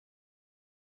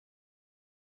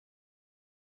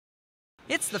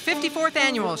It's the 54th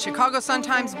annual Chicago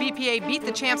Sun-Times BPA Beat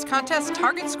the Champs Contest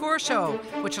Target Score Show,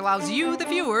 which allows you, the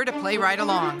viewer, to play right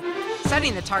along.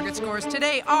 Setting the target scores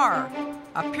today are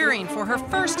appearing for her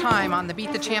first time on the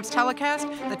Beat the Champs telecast,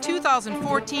 the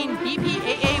 2014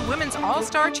 BPAA Women's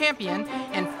All-Star Champion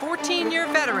and 14-year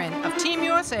veteran of Team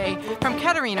USA from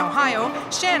Kettering, Ohio,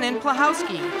 Shannon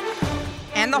Plahowski.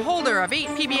 And the holder of 8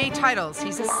 PBA titles.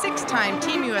 He's a 6-time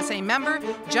Team USA member,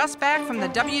 just back from the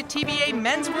WTBA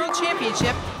Men's World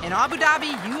Championship in Abu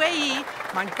Dhabi, UAE,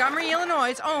 Montgomery,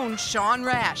 Illinois' own Sean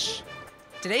Rash.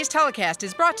 Today's telecast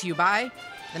is brought to you by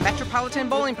the Metropolitan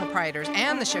Bowling Proprietors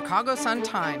and the Chicago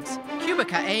Sun-Times,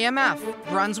 Cubica AMF,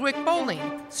 Brunswick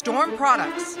Bowling, Storm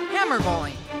Products, Hammer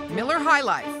Bowling, Miller High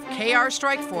Life, KR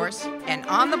Strike Force, and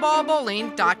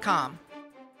OnTheBallBowling.com.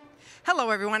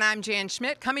 Hello everyone, I'm Jan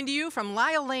Schmidt, coming to you from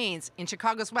Lyle Lanes in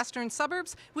Chicago's western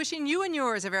suburbs, wishing you and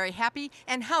yours a very happy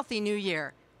and healthy new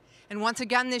year. And once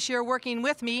again this year working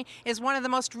with me is one of the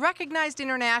most recognized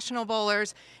international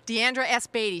bowlers, Deandra S.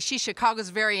 Beatty. She's Chicago's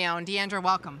very own. Deandra,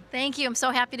 welcome. Thank you, I'm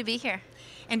so happy to be here.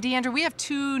 And Deandra, we have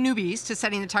 2 newbies to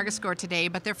setting the target score today,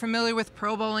 but they're familiar with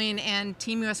pro bowling and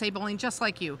Team USA bowling just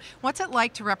like you. What's it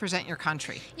like to represent your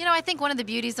country? You know, I think one of the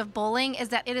beauties of bowling is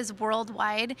that it is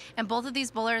worldwide, and both of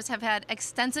these bowlers have had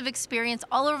extensive experience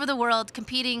all over the world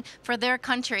competing for their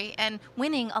country and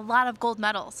winning a lot of gold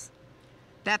medals.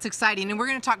 That's exciting, and we're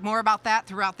going to talk more about that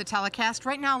throughout the telecast.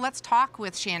 Right now, let's talk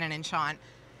with Shannon and Sean.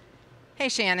 Hey,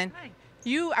 Shannon. Hi.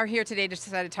 You are here today to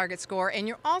set a target score, and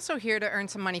you're also here to earn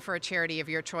some money for a charity of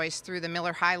your choice through the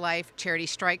Miller High Life Charity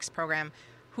Strikes program.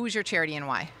 Who's your charity and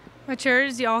why? My charity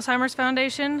is the Alzheimer's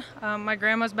Foundation. My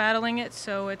grandma's battling it,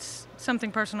 so it's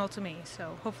something personal to me.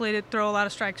 So hopefully to throw a lot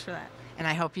of strikes for that. And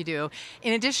I hope you do.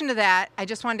 In addition to that, I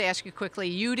just wanted to ask you quickly,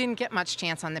 you didn't get much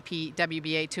chance on the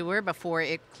PWBA Tour before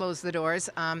it closed the doors.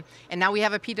 And now we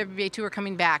have a PWBA Tour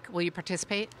coming back. Will you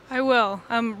participate? I will.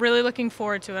 I'm really looking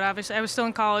forward to it. Obviously, I was still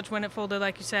in college when it folded,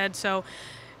 like you said, so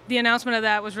the announcement of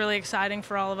that was really exciting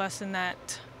for all of us in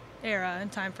that era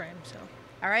and time frame. So.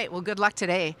 All right, well, good luck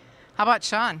today. How about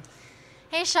Sean?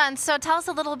 Hey Sean, so tell us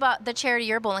a little about the charity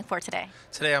you're bowling for today.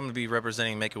 Today I'm going to be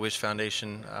representing Make-A-Wish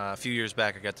Foundation. A few years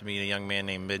back I got to meet a young man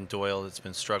named Ben Doyle that's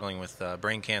been struggling with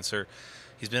brain cancer.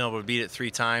 He's been able to beat it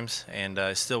 3 times and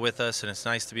is still with us, and it's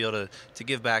nice to be able to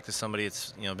give back to somebody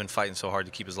that's been fighting so hard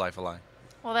to keep his life alive.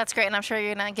 Well, that's great, and I'm sure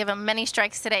you're going to give him many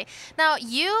strikes today. Now,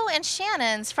 you and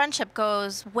Shannon's friendship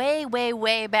goes way, way,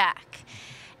 way back.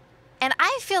 And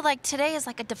I feel like today is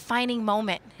like a defining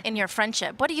moment in your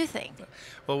friendship. What do you think?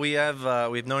 Well,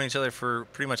 we've known each other for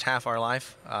pretty much half our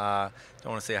life. Don't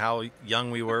want to say how young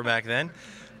we were back then,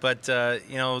 but I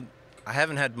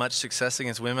haven't had much success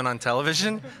against women on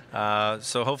television.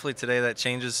 So hopefully today that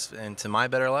changes and to my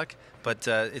better luck. But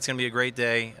it's going to be a great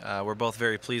day. We're both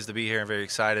very pleased to be here and very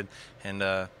excited, and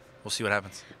we'll see what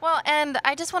happens. Well, and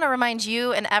I just want to remind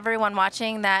you and everyone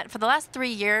watching that for the last 3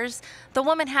 years, the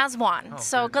woman has won.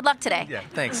 So good luck today. Yeah,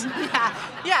 thanks.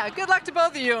 Yeah, good luck to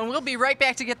both of you, and we'll be right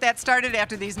back to get that started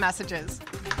after these messages.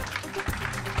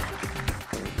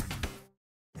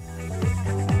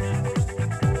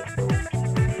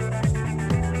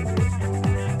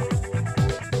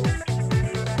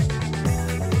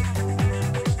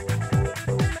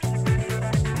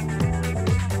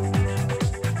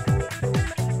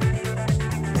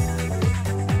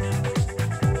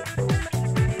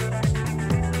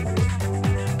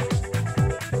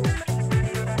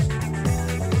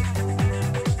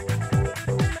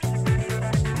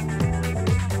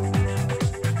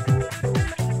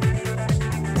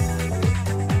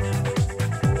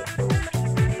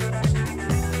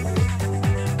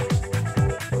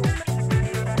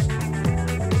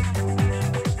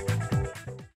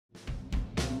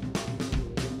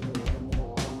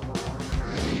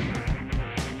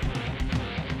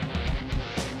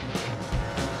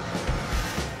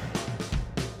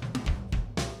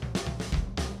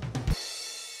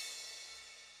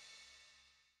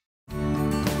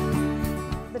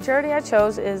 The charity I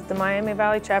chose is the Miami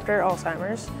Valley Chapter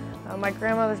Alzheimer's. My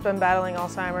grandmother's been battling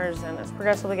Alzheimer's and it's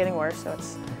progressively getting worse, so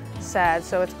it's sad.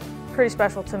 So it's pretty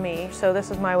special to me, so this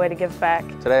is my way to give back.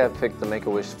 Today I picked the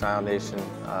Make-A-Wish Foundation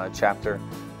chapter.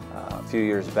 A few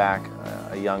years back,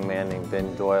 a young man named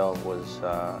Ben Doyle was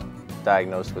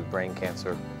diagnosed with brain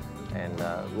cancer, and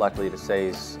luckily to say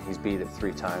he's beat it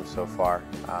 3 times so far.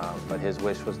 But his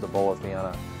wish was to bowl with me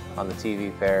on the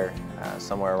TV pair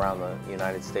somewhere around the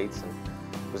United States, and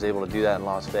was able to do that in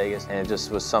Las Vegas, and it just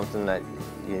was something that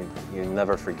you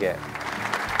never forget.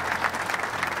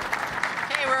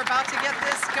 Okay, we're about to get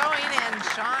this going, and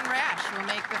Sean Rash will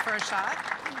make the first shot.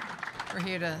 We're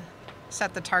here to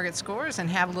set the target scores and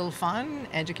have a little fun,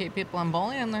 educate people on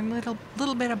bowling, and learn a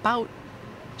little bit about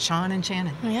Sean and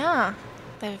Shannon. Yeah,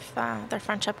 their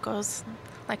friendship goes,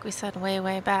 like we said, way,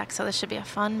 way back. So this should be a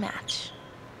fun match.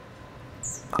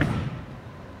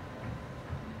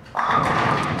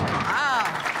 Wow.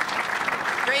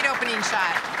 Great opening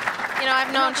shot. You know,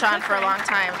 I've known Sean for a long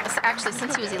time, actually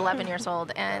since he was 11 years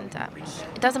old, and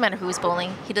it doesn't matter who's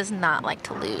bowling, he does not like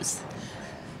to lose.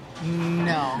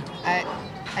 No,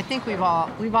 I think we've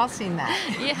all seen that.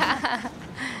 Yeah.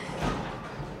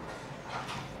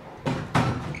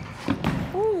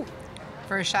 Ooh.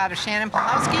 First shot of Shannon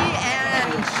Pawlowski,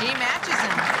 and she matches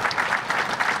him.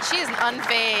 She is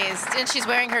unfazed, and she's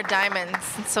wearing her diamonds.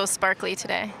 It's so sparkly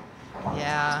today.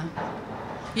 Yeah.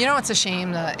 You know, it's a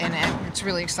shame and it's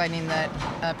really exciting that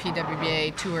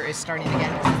PWBA Tour is starting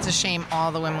again. It's a shame all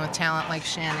the women with talent like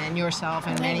Shannon, yourself,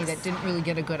 and many that didn't really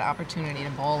get a good opportunity to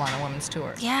bowl on a women's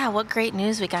tour. Yeah, what great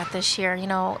news we got this year. You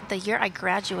know, the year I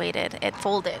graduated, it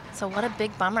folded. So what a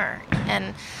big bummer.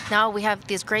 And now we have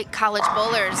these great college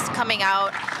bowlers coming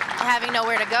out, having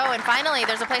nowhere to go, and finally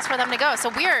there's a place for them to go.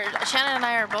 So Shannon and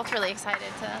I are both really excited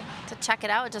to check it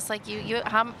out, just like you.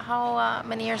 How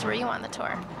many years were you on the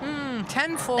tour?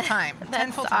 10 full-time.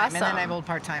 10 full-time, awesome. And then I bowled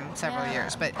part-time several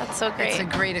years. But that's so great. It's a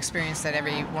great experience that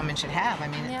every woman should have. I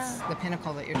mean, it's the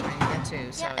pinnacle that you're trying to get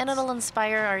to. So and it'll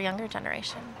inspire our younger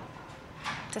generation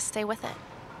to stay with it.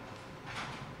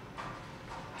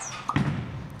 All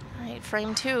right,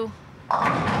 frame 2. Oh,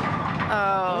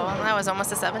 that was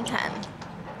almost a 7-10.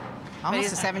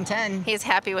 Almost a 7-10. He's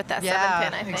happy with that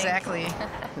 7-pin, I think. Exactly.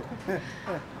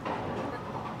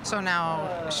 So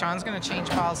now Sean's going to change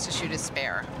balls to shoot his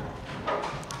spare.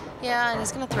 Yeah, and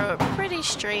he's going to throw it pretty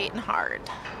straight and hard.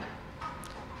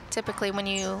 Typically, when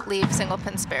you leave single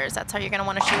pin spares, that's how you're going to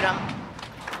want to shoot them.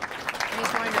 And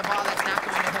he's going to a ball that's not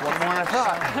going to hit. One more I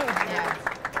thought. Yeah.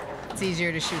 It's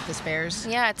easier to shoot the spares.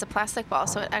 Yeah, it's a plastic ball,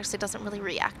 so it actually doesn't really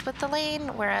react with the lane,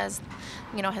 whereas,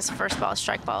 you know, his first ball,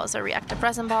 strike ball, is a reactive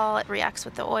resin ball. It reacts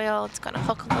with the oil. It's going to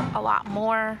hook a lot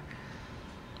more.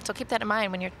 So keep that in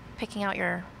mind when you're picking out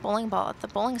your bowling ball at the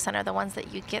bowling center. The ones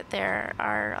that you get there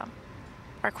are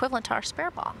equivalent to our spare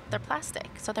ball. They're plastic,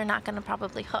 so they're not going to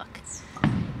probably hook.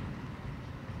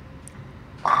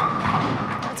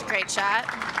 That's a great shot.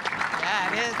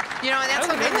 Yeah, it is. You know, and that's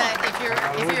something that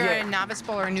if you're a novice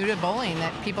bowler or new to bowling,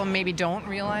 that people maybe don't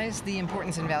realize the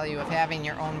importance and value of having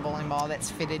your own bowling ball that's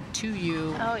fitted to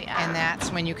you. Oh, yeah. And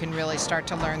that's when you can really start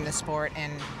to learn the sport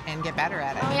and get better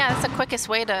at it. Oh, yeah, that's the quickest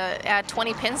way to add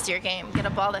 20 pins to your game. Get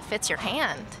a ball that fits your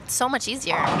hand. It's so much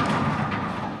easier.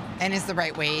 And is the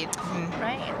right weight.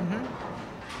 Right.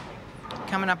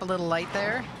 Coming up a little light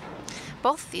there.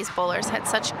 Both of these bowlers had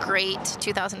such great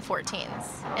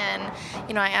 2014s, and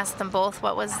you know, I asked them both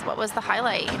what was the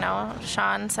highlight. You know,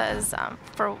 Sean says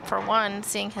for one,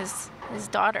 seeing his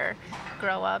daughter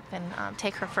grow up and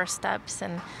take her first steps,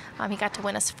 and he got to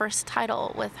win his first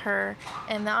title with her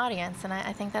in the audience, and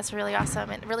I think that's really awesome.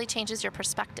 It really changes your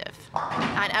perspective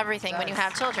on everything when you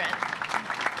have children.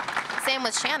 Same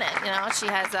with Shannon. You know, she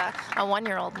has a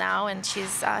 1-year-old now, and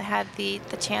she's had the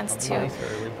chance to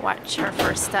watch her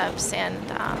first steps and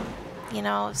you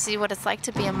know, see what it's like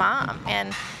to be a mom.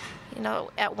 And you know,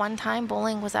 at one time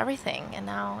bowling was everything, and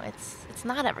now it's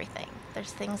not everything.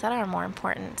 There's things that are more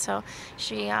important. So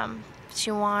she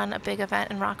won a big event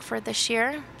in Rockford this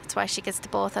year. That's why she gets to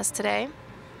bowl with us today.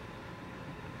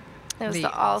 It was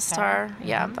the All-Star,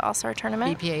 the All-Star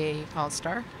tournament. BPA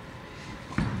All-Star.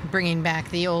 Bringing back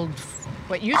the old,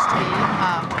 what used to be,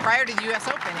 prior to the U.S.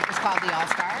 Open, it was called the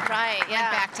All-Star. Right, yeah.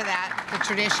 Went back to that, the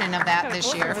tradition of that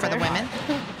this year for the women.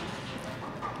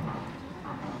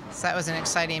 So that was an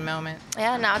exciting moment.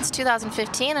 Yeah, now it's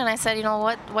 2015, and I said, you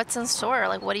know, what's in store?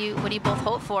 Like, what do you both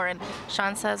hope for? And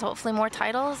Sean says, hopefully more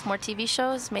titles, more TV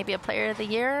shows, maybe a Player of the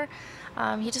Year.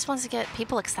 He just wants to get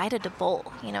people excited to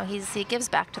bowl. You know, he gives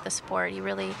back to the sport. He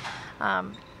really,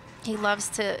 he loves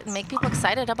to make people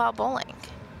excited about bowling.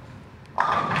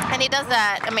 And he does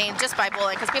that, I mean, just by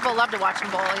bowling, because people love to watch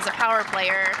him bowl. He's a power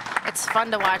player. It's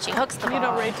fun to watch. He hooks the ball. You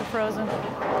don't rate to Frozen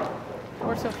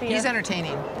or Sophia. He's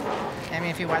entertaining. I mean,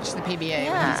 if you watch the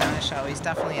PBA when he's on the show, he's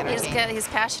definitely entertaining. He's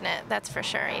passionate, that's for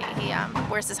sure. He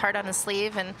wears his heart on his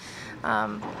sleeve, and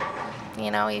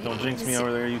you know, Don't jinx me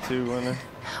over there, you two, Linda.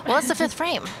 Well, it's the 5th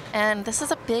frame, and this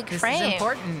is a big frame. This is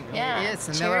important. Yeah. It is.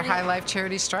 The Miller High Life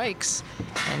Charity Strikes,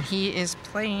 and he is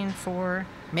playing for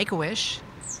Make-A-Wish.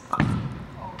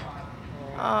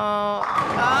 Oh,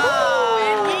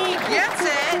 and he gets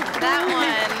it. that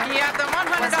one. You have the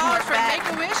 $100 Wasn't from bad.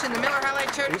 Make-A-Wish, and the Miller High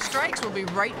Life Charity Strikes. We'll be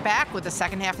right back with the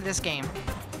second half of this game.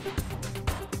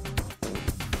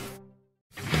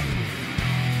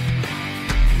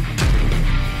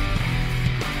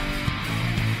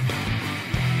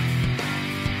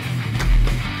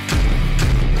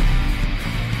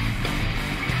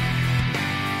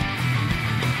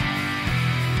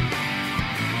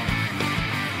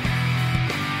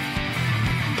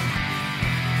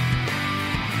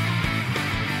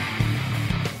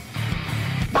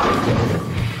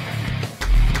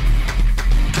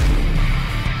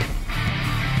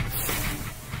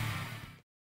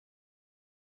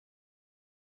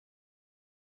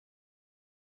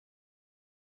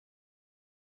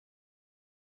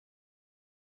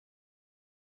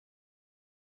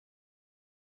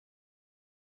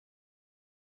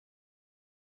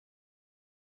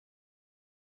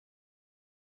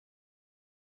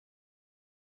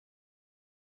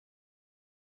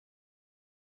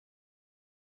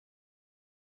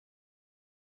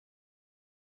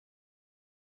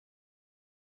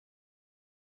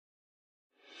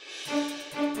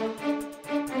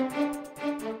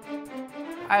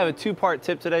 I have a two-part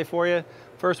tip today for you.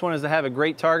 First one is to have a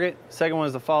great target. Second one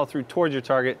is to follow through towards your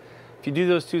target. If you do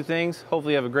those two things,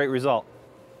 hopefully you have a great result.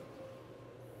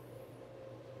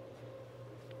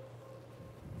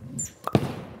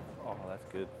 Oh, that's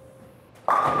good.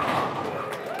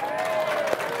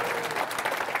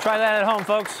 Try that at home,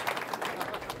 folks.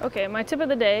 Okay, my tip of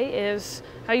the day is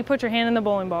how you put your hand in the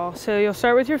bowling ball. So you'll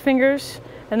start with your fingers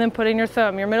and then put in your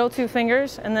thumb, your middle two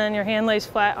fingers, and then your hand lays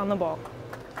flat on the ball.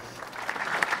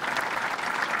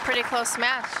 Pretty close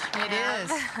match. It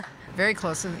is. Very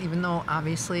close, even though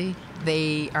obviously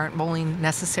they aren't bowling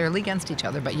necessarily against each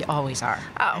other, but you always are.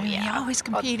 Oh, I mean, yeah. You're always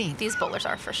competing. Well, these bowlers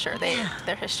are for sure.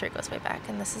 Their history goes way back.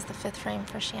 And this is the 5th frame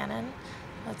for Shannon.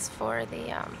 That's for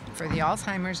the... For the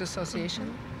Alzheimer's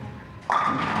Association.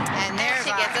 And there's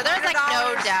she gets it. There's like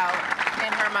no doubt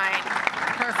in her mind.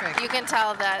 Perfect. You can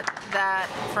tell that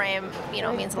frame,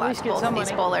 means a lot to both of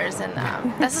these bowlers, and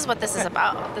this is what this is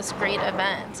about. This great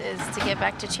event is to give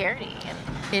back to charity.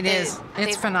 And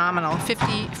It's phenomenal.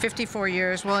 54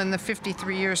 years. Well, in the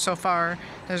 53 years so far,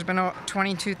 there's been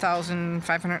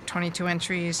 22,522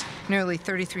 entries. Nearly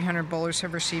 3,300 bowlers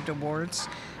have received awards.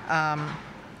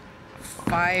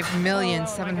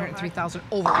 5,703,000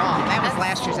 overall. That was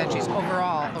last year's entries.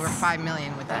 Overall, over 5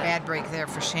 million with the bad break there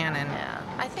for Shannon. Yeah,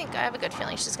 I have a good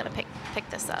feeling she's going to pick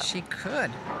this up. She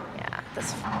could. Yeah.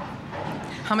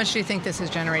 How much do you think this has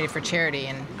generated for charity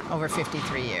in over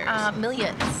 53 years?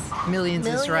 Millions. Millions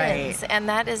is right. And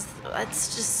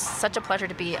it's just such a pleasure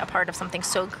to be a part of something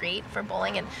so great for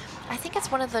bowling. And I think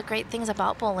it's one of the great things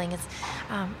about bowling is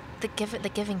the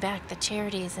giving back, the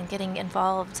charities, and getting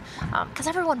involved, because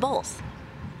everyone bowls.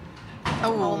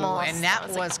 Oh, Almost. And that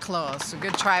was close. A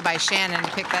good try by Shannon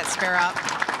to pick that spare up.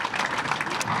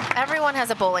 Everyone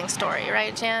has a bowling story,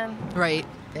 right, Jan? Right.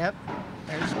 Yep.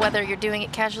 Whether you're doing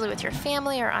it casually with your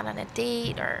family or on a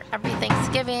date or every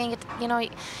Thanksgiving, you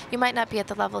might not be at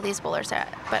the level these bowlers are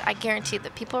at, but I guarantee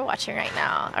that people are watching right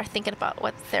now are thinking about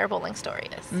what their bowling story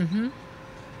is. Mm-hmm.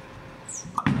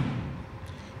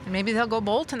 And maybe they'll go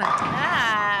bowl tonight.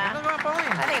 Ah, They'll go bowling.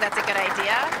 I think that's a good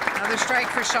idea. Another strike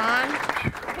for Sean.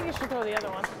 I think you should throw the other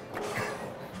one.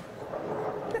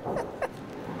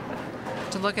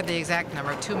 To look at the exact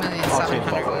number,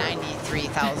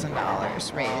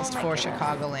 $2,793,000 raised for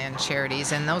Chicagoland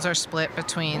charities, and those are split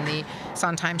between the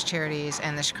Sun Times charities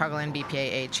and the Chicagoland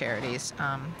BPAA charities.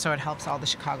 So it helps all the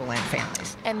Chicagoland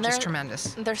families. And just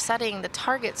tremendous. They're setting the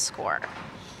target score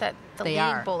that the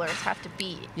league bowlers have to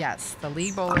beat. Yes, the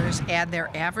league bowlers add their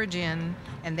average in,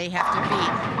 and they have to beat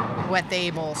what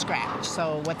they bowl scratch.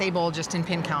 So what they bowl just in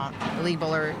pin count, the league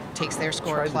bowler takes their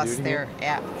score plus their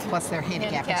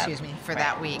handicap, for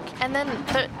that week. And then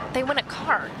they win a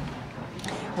car.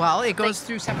 Well, it goes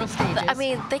through several stages. I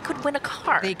mean, they could win a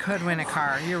car. They could win a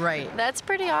car. You're right. That's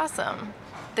pretty awesome.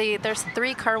 There's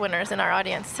 3 car winners in our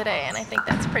audience today, and I think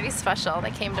that's pretty special.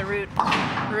 They came to root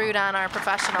on our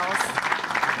professionals.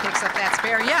 Picks up that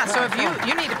spare. Yeah, so if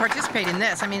you need to participate in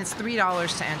this, I mean, it's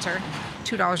 $3 to enter.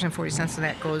 $2.40 of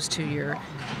that goes to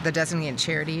the designated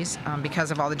charities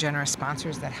because of all the generous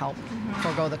sponsors that help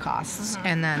forego the costs.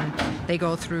 And then they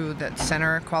go through the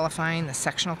center qualifying, the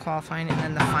sectional qualifying, and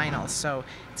then the finals. So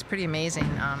it's pretty amazing.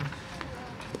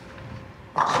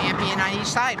 Champion on each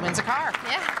side wins a car.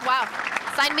 Yeah, wow.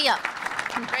 Sign me up.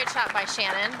 Great shot by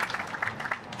Shannon.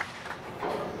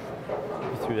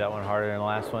 You threw that one harder than the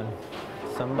last one.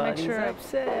 Somebody's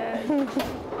upset.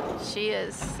 She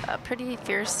is a pretty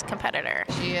fierce competitor.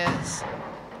 She is.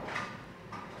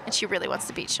 And she really wants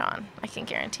to beat Sean. I can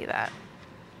guarantee that.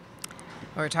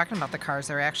 We were talking about the cars.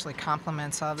 They're actually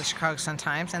compliments of the Chicago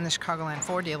Sun-Times and the Chicagoland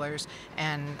 4 dealers.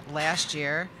 And last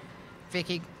year,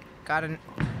 Vicky got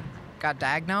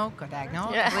Diagno,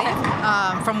 I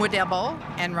believe, from Wooddale Bowl,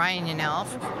 and Ryan Yanel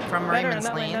from Raymond's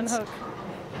Lanes.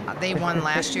 They won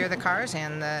last year, the cars,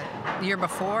 and the year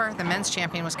before, the men's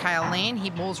champion was Kyle Lane.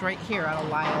 He bowls right here out of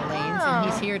Lyle Lanes, and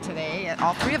he's here today.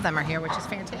 All 3 of them are here, which is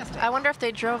fantastic. I wonder if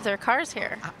they drove their cars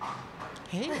here.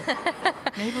 Hey,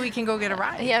 maybe we can go get a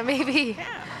ride. Yeah, maybe.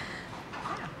 Yeah.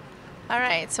 All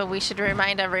right, so we should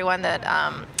remind everyone that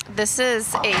this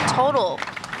is a total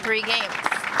 3 games.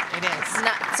 It is.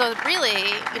 So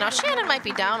really, Shannon might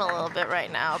be down a little bit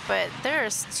right now, but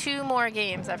there's 2 more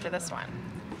games after this one.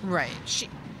 Right.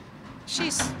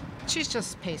 She's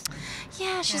just pacing.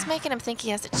 Yeah, she's making him think he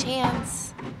has a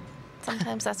chance.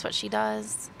 Sometimes that's what she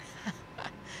does.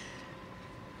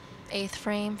 8th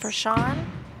frame for Sean.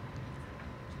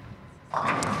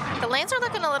 The lanes are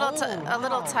looking a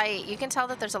little tight. You can tell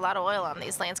that there's a lot of oil on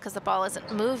these lanes because the ball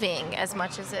isn't moving as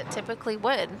much as it typically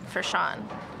would for Sean.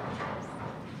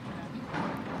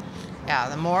 Yeah,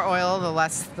 the more oil, the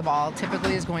less the ball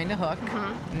typically is going to hook.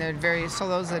 Mm-hmm. And so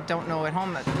those that don't know at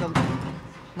home, the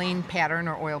lane pattern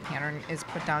or oil pattern is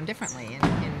put down differently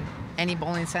in any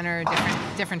bowling center,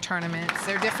 different tournaments.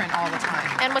 They're different all the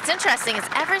time. And what's interesting is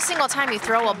every single time you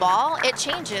throw a ball, it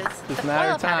changes Just the a matter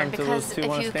oil of time pattern till those because two if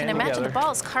wanna you can stand imagine, the together.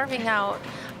 ball is carving out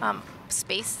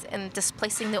space and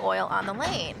displacing the oil on the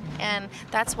lane. And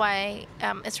that's why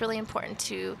it's really important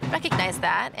to recognize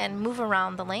that and move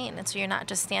around the lane, and so you're not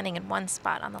just standing in one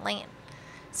spot on the lane.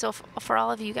 So for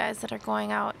all of you guys that are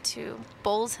going out to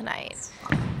bowl tonight,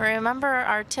 remember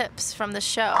our tips from the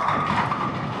show.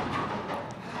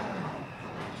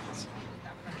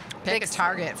 Pick a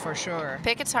target for sure.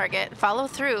 Pick a target, follow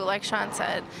through, like Sean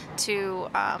said, to,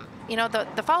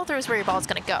 the follow through is where your ball is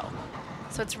going to go.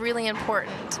 So it's really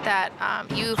important that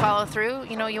you follow through.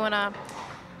 You want to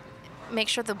make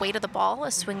sure the weight of the ball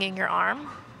is swinging your arm,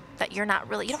 that you don't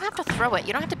have to throw it.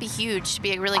 You don't have to be huge to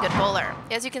be a really good bowler.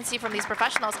 As you can see from these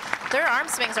professionals, their arm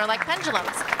swings are like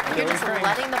pendulums. You're just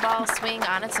letting the ball swing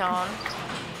on its own.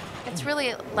 It's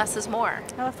really less is more.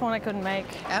 I left one I couldn't make.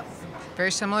 Yep.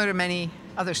 Very similar to many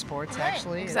other sports,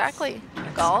 actually. Exactly.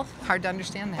 It's Golf. hard to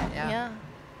understand that, yeah.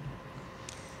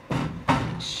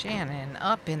 Shannon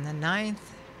up in the 9th.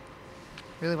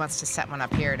 Really wants to set one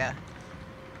up here to...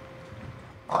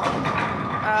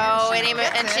 Oh,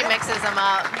 and she mixes them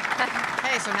up.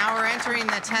 Okay, so now we're entering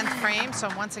the 10th frame. So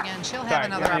once again, she'll have Sorry,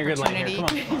 another get on your good line here.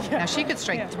 opportunity. Come on. Now she could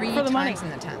strike 3 for the money. times in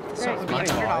the 10th. So Great. it would be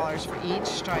 $100 for each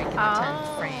strike in the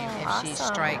 10th frame if she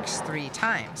awesome. strikes 3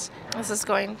 times. This is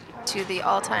going to the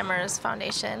Alzheimer's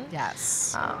Foundation.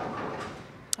 Yes.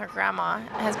 Her grandma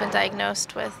has been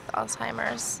diagnosed with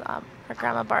Alzheimer's. Her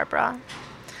grandma Barbara.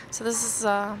 So this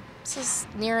is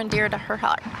near and dear to her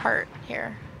heart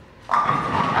here.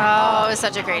 Oh, it was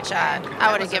such a great shot.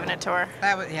 I would have given it to her.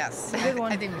 That was, yes. good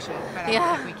one. I think we should, but I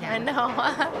don't think we I can. know.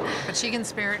 But she can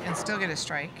spare it and still get a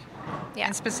strike. Yeah.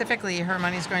 And specifically, her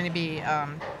money's going to be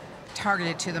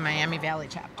targeted to the Miami Valley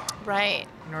chapter Right.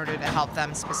 in order to help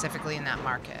them specifically in that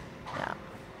market. Yeah.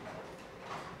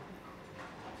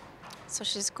 So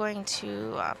she's going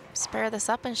to spare this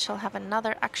up, and she'll have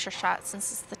another extra shot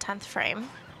since it's the 10th frame.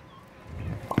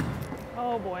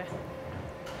 Oh boy.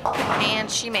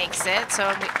 And she makes it. So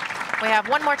we have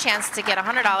one more chance to get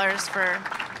 $100 for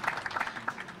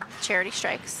charity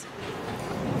strikes.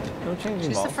 No changing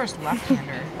She's ball. the first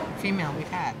left-hander female we've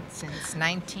had since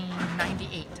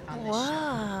 1998 on this show.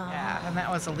 Wow. Yeah, and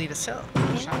that was Alita Silk.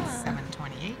 Shot Yeah.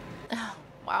 728.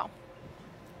 Wow.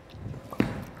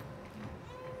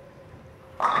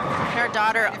 Her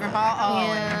daughter. Different ball.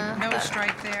 Oh, Yeah. and no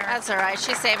strike there. That's all right.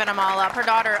 She's saving them all up. Her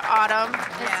daughter Autumn is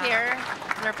Yeah. here,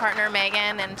 and her partner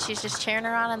Megan, and she's just cheering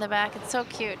her on in the back. It's so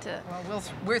cute. Well,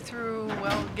 we're through,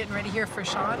 getting ready here for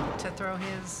Sean to throw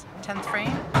his 10th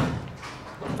frame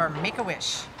for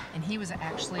Make-A-Wish. And he was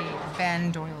actually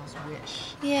Ben Doyle's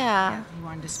wish. Yeah. He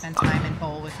wanted to spend time and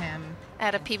bowl with him.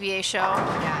 At a PBA show.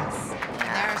 Yes. And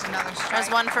there's another strike. There's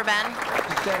one for Ben.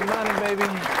 Get that money, baby.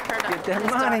 Get that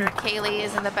His money. daughter Kaylee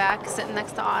is in the back, sitting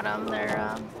next to Autumn.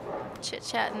 They're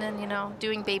chit-chatting and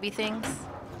doing baby things.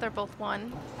 They're both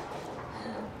one.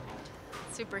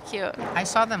 Super cute. I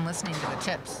saw them listening to the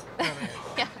tips earlier.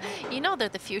 Yeah, they're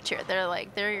the future.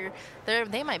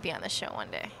 They might be on the show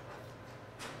one day.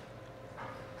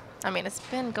 I mean, it's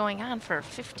been going on for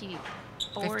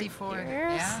 54 years.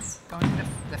 Yeah. Going into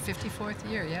the 54th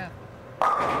year, yeah.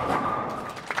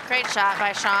 Great shot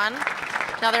by Sean.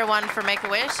 Another one for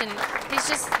Make-A-Wish, and he's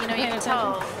just, you can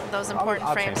tell those important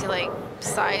I'll frames take he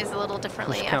size a little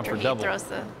differently Just count after for he double. throws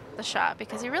the shot,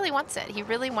 because he really wants it. He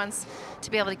really wants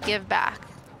to be able to give back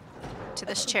to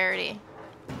this charity.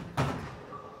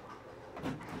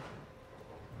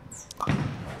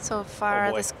 So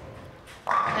far, boy. this.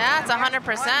 Yeah, it's 100%.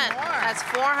 That's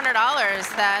 $400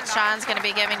 that Sean's going to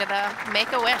be giving to the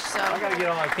Make-A-Wish. So I gotta get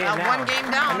all I can now. One game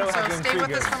I down, know so I'm doing stay too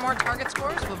with us good. for more target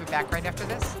scores. We'll be back right after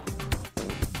this.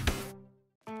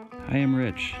 I am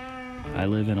rich. I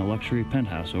live in a luxury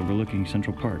penthouse overlooking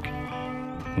Central Park.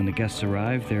 When the guests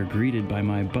arrive, they're greeted by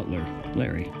my butler,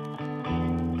 Larry.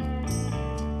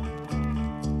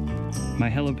 My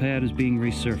helipad is being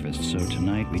resurfaced, so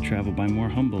tonight we travel by more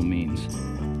humble means.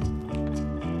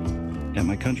 At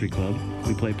my country club,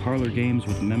 we play parlor games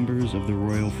with members of the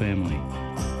royal family.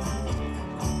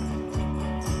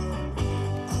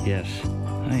 Yes,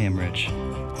 I am rich.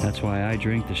 That's why I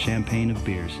drink the champagne of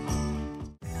beers.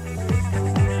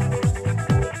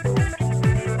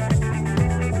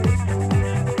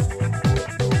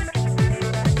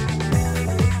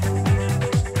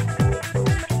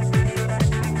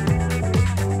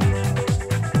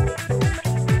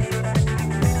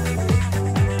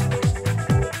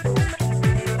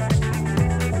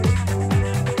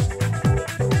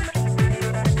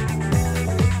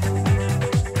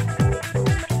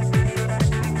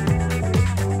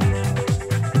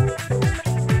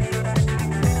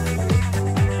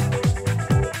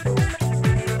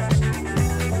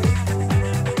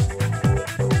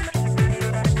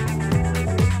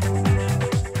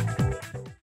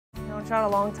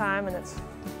 around a long time, and it's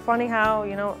funny how,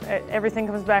 you know, everything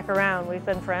comes back around. We've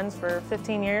been friends for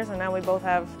 15 years, and now we both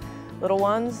have little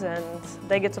ones, and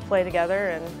they get to play together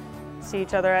and see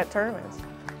each other at tournaments.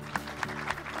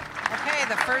 Okay,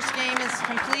 the first game is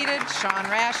completed. Sean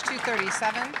Rash,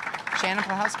 237. Shannon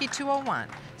Plahowski, 201.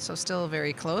 So still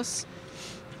very close.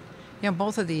 You know,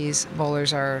 both of these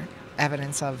bowlers are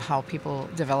evidence of how people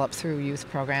develop through youth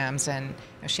programs. And you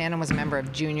know, Shannon was a member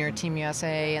of Junior Team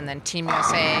USA, and then Team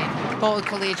USA bowled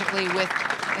collegiately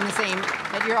in the same,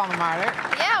 at your alma mater.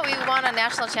 Yeah, we won a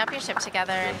national championship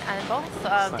together, and both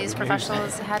of these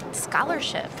professionals had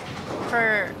scholarship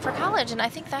for college, and I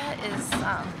think that is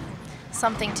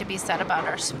something to be said about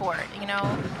our sport. You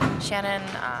know, Shannon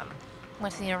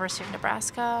went to the University of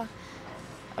Nebraska,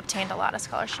 obtained a lot of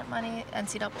scholarship money,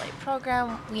 NCAA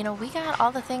program. You know, we got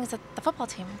all the things that the football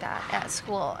team got at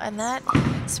school, and that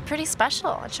is pretty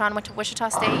special. And Sean went to Wichita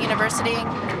State University.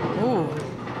 Ooh,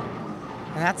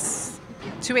 and that's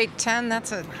 2-8-10.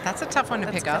 That's a tough one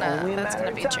to pick up. That's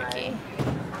gonna be tricky.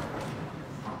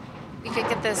 You could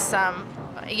get this.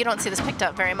 You don't see this picked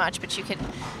up very much, but you could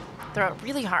throw it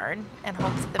really hard and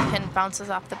hope that the pin bounces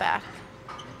off the back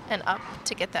and up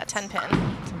to get that 10 pin.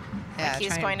 Yeah, like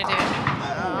he's going to do.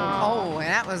 Oh, and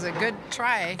that was a good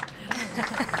try.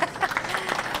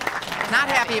 Not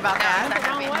happy about that.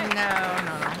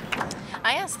 No.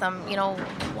 I asked them, you know,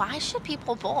 why should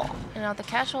people bowl? You know, the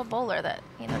casual bowler that,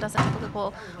 you know, doesn't typically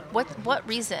bowl, what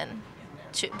reason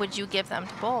would you give them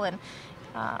to bowl? And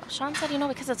Sean said, you know,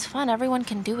 because it's fun. Everyone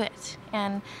can do it.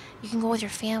 And you can go with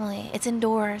your family. It's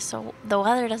indoors, so the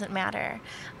weather doesn't matter.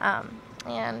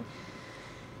 And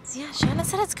yeah, Shannon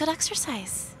said it's good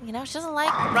exercise. You know, she doesn't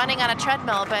like running on a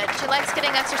treadmill, but she likes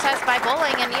getting exercise by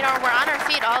bowling. And, you know, we're on our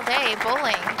feet all day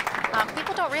bowling.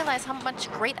 People don't realize how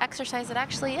much great exercise it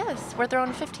actually is. We're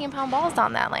throwing 15-pound balls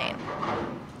down that lane.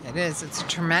 It is. It's a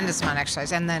tremendous amount of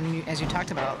exercise. And then, as you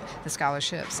talked about, the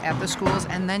scholarships at the schools,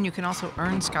 and then you can also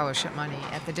earn scholarship money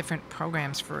at the different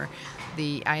programs for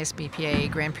the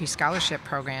ISBPA Grand Prix Scholarship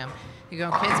Program. You go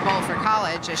Kids Bowl for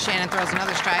college, as Shannon throws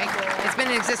another strike. It's been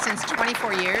in existence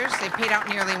 24 years. They've paid out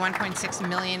nearly $1.6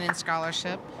 million in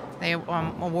scholarship. They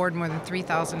award more than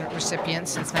 3,000 recipients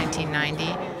since 1990.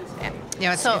 And, you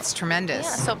know, it's tremendous.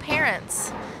 Yeah, so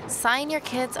parents, sign your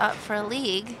kids up for a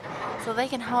league so they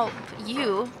can help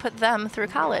you put them through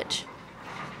college.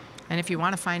 And if you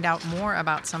want to find out more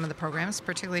about some of the programs,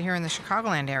 particularly here in the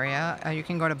Chicagoland area, you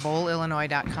can go to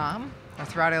bowlillinois.com or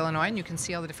throughout Illinois, and you can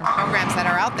see all the different programs that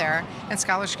are out there and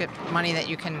scholarship money that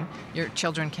your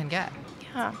children can get.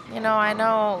 Yeah, you know, I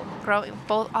know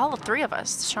all three of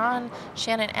us, Sean,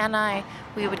 Shannon, and I,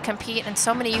 we would compete in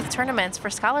so many youth tournaments for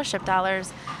scholarship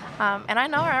dollars. And I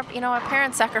know our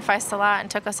parents sacrificed a lot and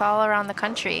took us all around the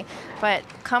country. But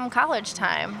come college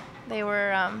time, they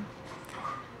were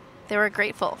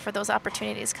grateful for those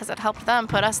opportunities because it helped them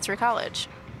put us through college.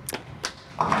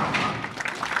 All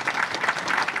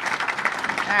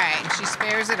right, she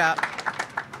spares it up.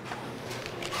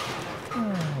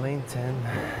 Lane 10.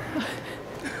 What's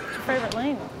your favorite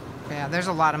lane? Yeah, there's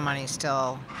a lot of money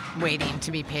still waiting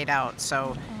to be paid out.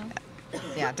 So,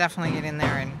 yeah, definitely get in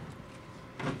there and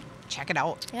check it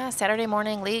out. Yeah, Saturday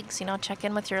morning leagues, you know, check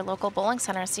in with your local bowling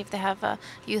center, see if they have a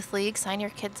youth league, sign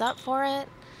your kids up for it.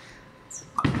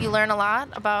 You learn a lot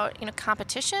about, you know,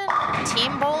 competition,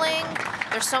 team bowling.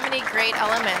 There's so many great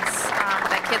elements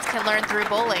that kids can learn through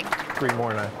bowling. 3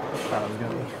 more than I thought it was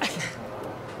going to be.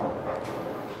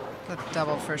 The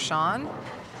double for Sean.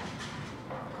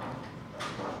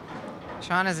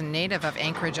 Sean is a native of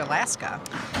Anchorage, Alaska.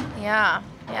 Yeah.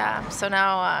 So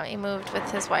now he moved with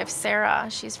his wife, Sarah.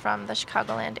 She's from the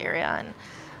Chicagoland area.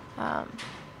 And,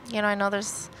 you know, I know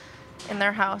there's in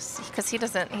their house, because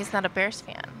he's not a Bears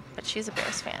fan, but she's a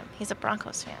Bears fan. He's a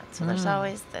Broncos fan. So there's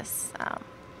always this,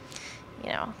 you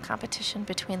know, competition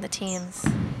between the teams.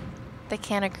 They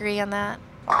can't agree on that.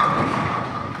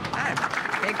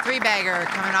 Big 3-bagger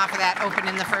coming off of that open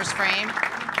in the first frame.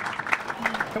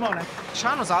 Come on now.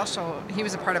 Sean was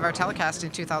a part of our telecast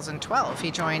in 2012.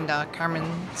 He joined Carmen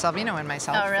Salvino and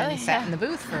myself. Oh, really? And sat in the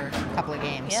booth for a couple of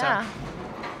games. Yeah.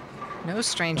 So no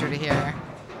stranger to here.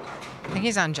 I think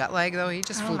he's on jet lag, though. He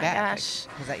just flew back. Gosh.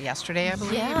 Was that yesterday, I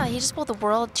believe? Yeah, he just bowled the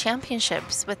World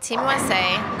Championships with Team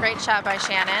USA. Great shot by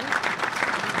Shannon.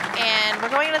 And we're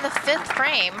going into the 5th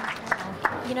frame.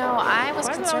 You know, I was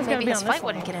concerned maybe his flight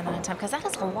wouldn't get in on time because that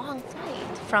is a long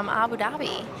flight from Abu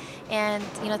Dhabi. And,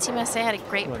 you know, Team USA had a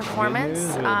great performance.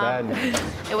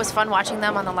 It was fun watching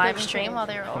them on the live stream while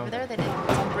they were over there. They did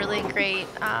some really great,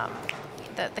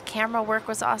 the camera work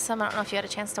was awesome. I don't know if you had a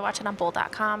chance to watch it on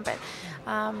bowl.com, but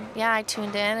yeah, I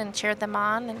tuned in and cheered them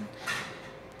on. And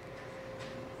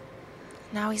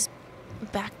now he's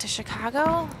back to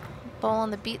Chicago. Bowl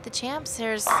on the Beat the Champs.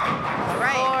 There's All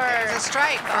right, there's a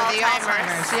strike for the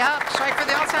Alzheimer's. Yep, strike for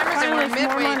the Alzheimer's, and we're Finally, some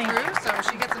more midway money. through,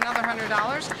 so she gets another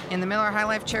 $100 in the Miller High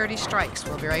Life Charity Strikes.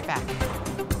 We'll be right back.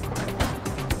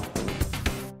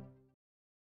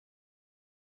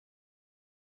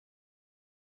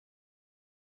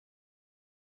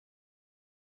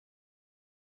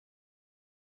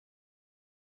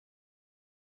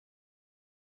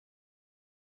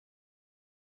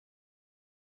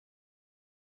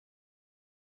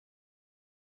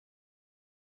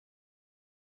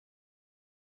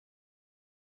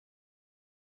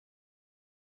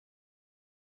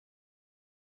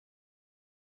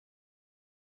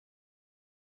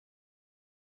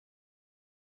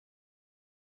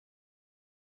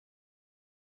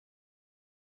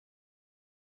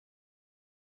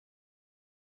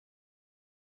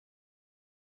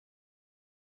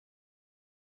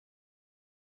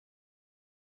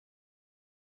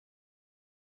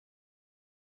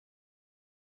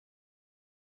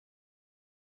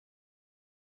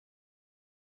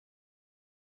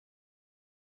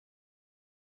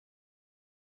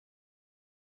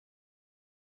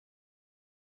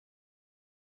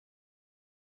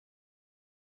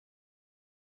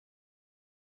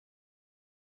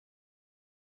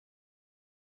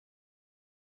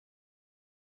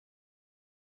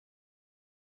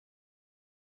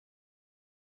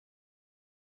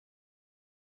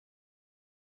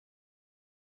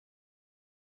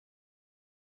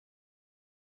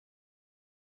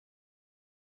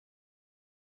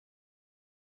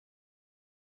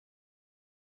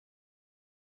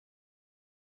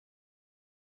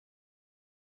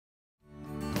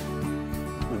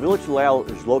 The Village of Lisle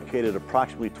is located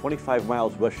approximately 25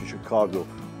 miles west of Chicago,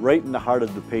 right in the heart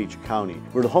of DuPage County.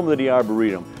 We're the home of the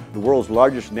Arboretum, the world's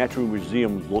largest natural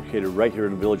museum located right here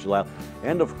in the Village of Lisle.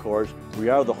 And of course, we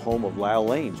are the home of Lisle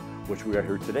Lanes, which we are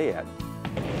here today at.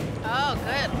 Oh,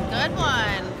 good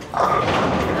one.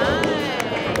 Nice.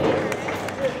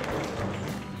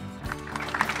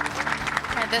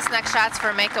 Okay, this next shot's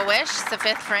for Make-A-Wish. It's the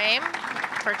 5th frame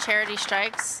for Charity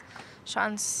Strikes.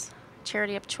 Sean's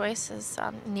charity of choice is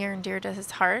near and dear to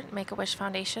his heart, Make-A-Wish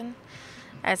Foundation,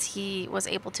 as he was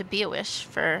able to be a wish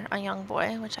for a young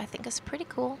boy, which I think is pretty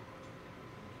cool.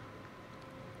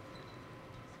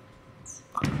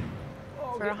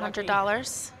 For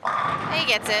 $100. He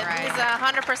gets it. Right. He's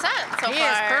 100% so far. He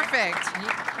is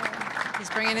perfect. He's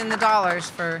bringing in the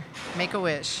dollars for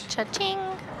Make-A-Wish. Cha-ching.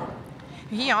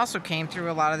 He also came through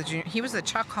a lot of the junior. He was the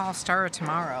Chuck Hall Star of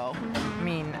Tomorrow. I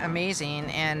mean, amazing.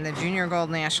 And the Junior Gold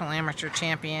National Amateur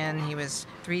Champion. He was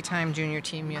 3-time Junior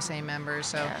Team USA member.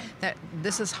 So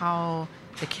this is how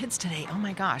the kids today, oh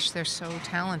my gosh, they're so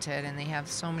talented and they have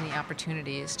so many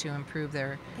opportunities to improve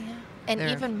their And their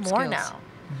even more skills. now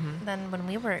than when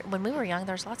we were young.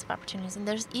 There's lots of opportunities, and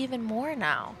there's even more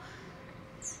now.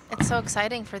 It's so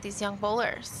exciting for these young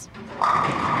bowlers.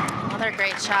 Another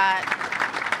great shot.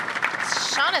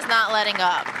 Sean is not letting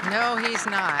up. No, he's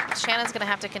not. Shannon's gonna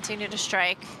have to continue to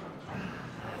strike.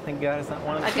 Thank God it's not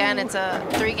one of the Again, it's a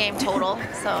 3-game total,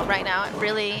 so right now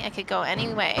it could go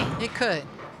any way. It could.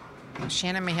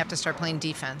 Shannon may have to start playing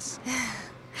defense.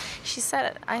 She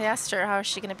said, I asked her how is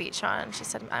she gonna beat Sean, and she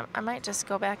said, I might just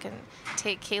go back and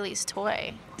take Kaylee's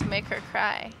toy to make her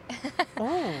cry.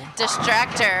 Oh.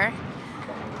 Distract her.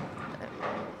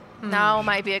 Now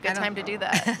might be a good time to do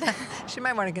that. She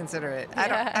might want to consider it.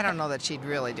 I don't know that she'd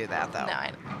really do that though. No,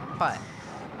 I know. But,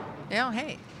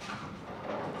 hey.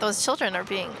 Those children are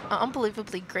being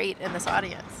unbelievably great in this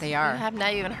audience. They are. I have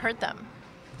not even heard them.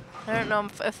 I don't know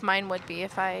if mine would be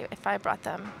if I brought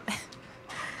them.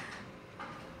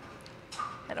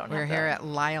 I don't know. We're here at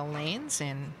Lisle Lanes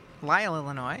in Lisle,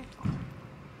 Illinois.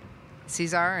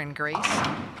 Cesar and Grace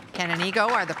Canonigo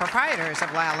are the proprietors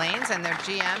of Lisle Lanes, and their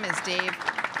GM is Dave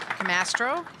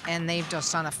Camastro, and they've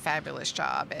just done a fabulous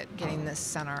job at getting this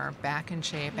center back in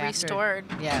shape. Restored.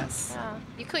 Yes. Yeah.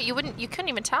 You couldn't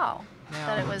even tell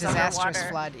that it was disastrous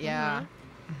underwater. flood. Yeah.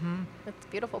 It's a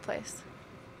beautiful place.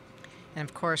 And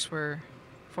of course, we're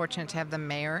fortunate to have the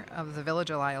mayor of the Village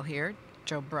of Lisle here,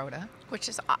 Joe Broda. Which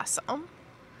is awesome.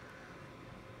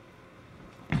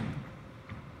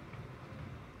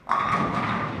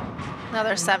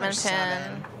 Another 7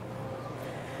 pin.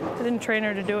 I didn't train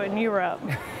her to do it in Europe.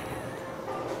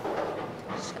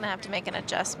 Just gonna have to make an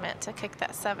adjustment to kick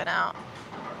that 7 out.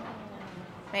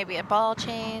 Maybe a ball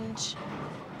change.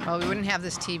 Well, we wouldn't have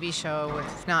this TV show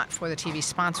if not for the TV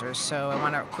sponsors, so I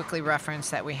want to quickly reference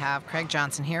that we have Craig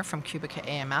Johnson here from Cubica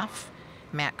AMF,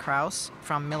 Matt Kraus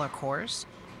from Miller Coors,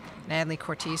 Natalie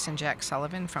Cortese and Jack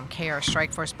Sullivan from KR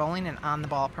Strikeforce Bowling and On the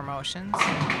Ball Promotions.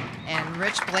 And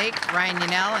Rich Blake, Ryan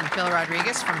Yanell, and Bill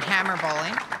Rodriguez from Hammer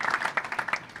Bowling.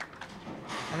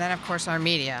 And then, of course, our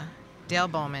media. Dale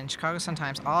Bowman, Chicago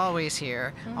Sun-Times, always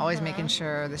here, always making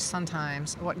sure the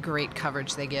Sun-Times, what great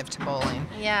coverage they give to bowling.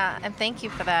 Yeah, and thank you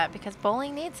for that, because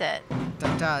bowling needs it.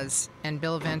 That does. And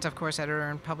Bill Vint, of course, editor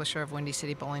and publisher of Windy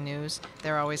City Bowling News.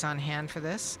 They're always on hand for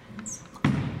this.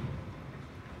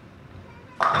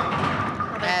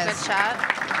 Another good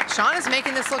shot. Sean is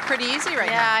making this look pretty easy right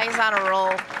now. Yeah, he's on a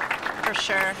roll, for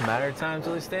sure. Matter of time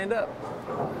till they stand up.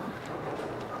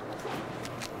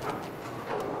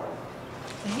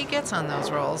 He gets on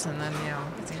those rolls, and then,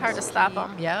 It's hard to stop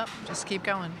him. Yep, just keep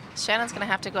going. Shannon's going to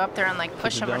have to go up there and, like,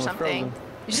 push him or something.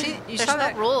 You There's saw no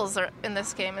that? rules in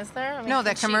this game, is there? I mean, No, can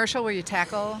that she- commercial where you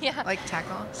tackle, Yeah. like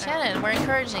tackle. Shannon, we're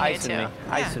encouraging you Icing to. me.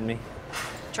 Icing me.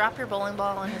 Drop your bowling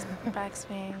ball on his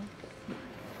backswing.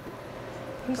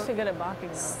 He's so good at balking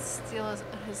though. Steal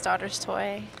his daughter's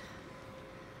toy.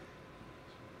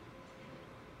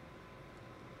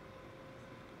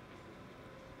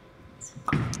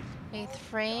 Eighth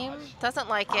frame. Doesn't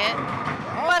like it,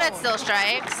 but it still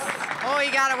strikes. Oh,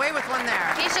 he got away with one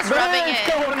there. He's just rubbing it.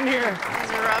 Going in here. He's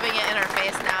rubbing it in her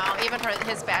face now. Even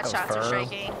his bad shots are Confirm.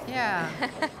 shaking.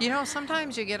 Yeah.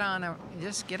 Sometimes you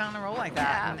just get on a roll like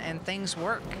that, Yeah. and things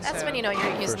work. That's So, when you know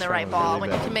you're using the First right one was ball, really when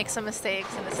you bad. can make some mistakes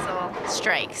and it still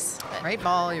strikes. But, right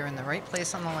ball, you're in the right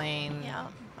place on the lane. yeah.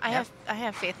 I Yep.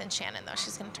 have faith in Shannon though.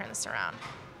 She's gonna turn this around.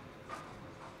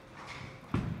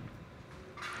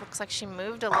 Looks like she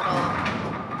moved a little.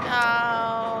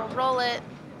 Oh, roll it.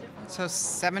 So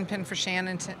 7-pin for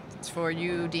Shannon, for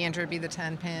you, Deandra would be the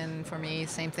 10-pin for me,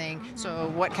 same thing. So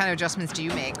what kind of adjustments do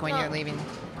you make when you're leaving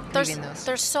those?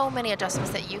 There's so many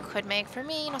adjustments that you could make. For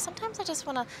me, sometimes I just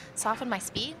want to soften my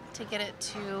speed to get it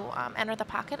to enter the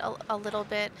pocket a little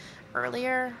bit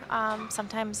earlier.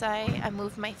 Sometimes I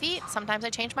move my feet. Sometimes I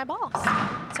change my balls.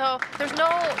 So there's no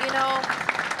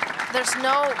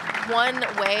one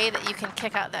way that you can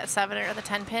kick out that 7 or the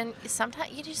 10-pin.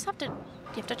 Sometimes you just have to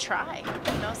try,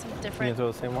 some You different can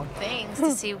throw the same one? things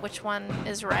to see which one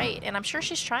is right. And I'm sure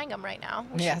she's trying them right now.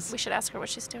 Yes. We should ask her what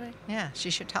she's doing. Yeah, she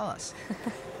should tell us.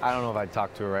 I don't know if I'd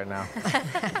talk to her right now.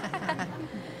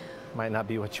 Might not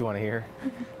be what you want to hear.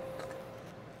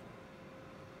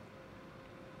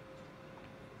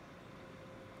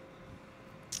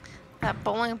 That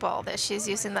bowling ball that she's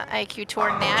using, the IQ Tour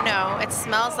Nano, it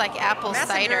smells like apple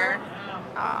cider.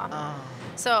 Oh.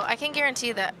 So I can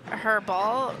guarantee that her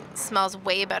ball smells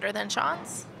way better than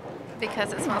Sean's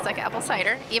because it smells like apple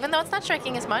cider, even though it's not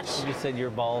striking as much. You said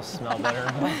your balls smell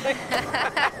better.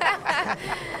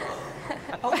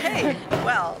 Okay,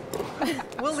 well,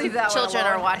 we'll leave that Children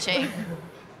one are alone. watching.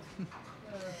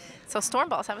 So storm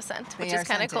balls have a scent, They which are is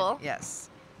kind of scented, cool. Yes.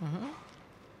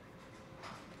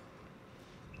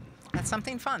 That's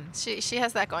something fun. She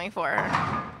has that going for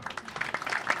her.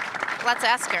 Let's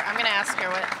ask her. I'm going to ask her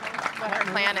what her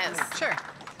plan is. Sure.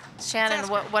 Shannon,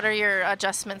 ask what are your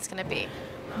adjustments going to be?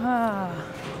 I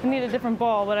need a different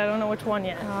ball, but I don't know which one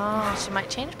yet. Oh, she might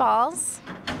change balls.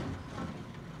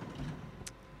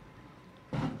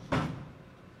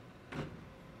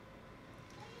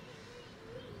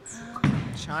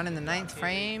 Sean in the 9th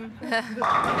frame.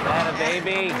 That a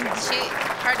baby.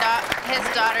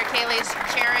 His daughter Kaylee's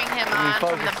cheering him on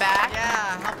from the focus. back.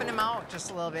 Yeah, helping him out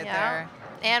just a little bit there.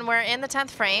 And we're in the 10th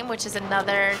frame, which is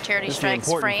another Charity This is an Strikes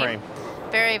important frame.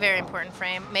 frame. Very, very important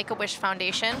frame. Make-A-Wish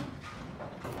Foundation.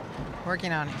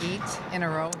 Working on 8 in a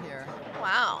row here.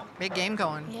 Wow. Big game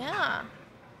going. Yeah.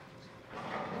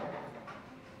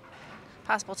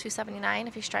 Possible 279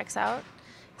 if he strikes out.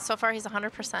 So far, he's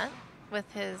 100%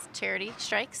 with his charity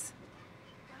strikes.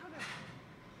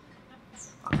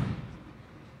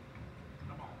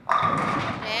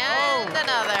 And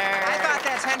another. I thought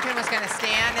that 10-pin was going to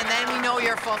stand, and then we know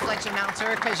you're a full-fledged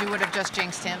announcer because you would have just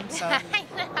jinxed him. So I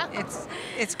know.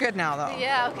 it's good now, though.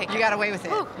 Yeah, okay, You good. got away with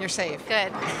it. Whew. You're safe.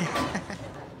 Good.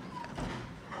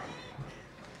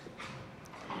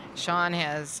 Sean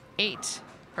has 8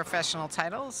 professional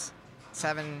titles,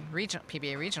 7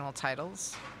 PBA regional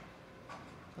titles.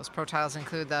 Those pro titles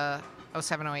include the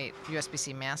 07-08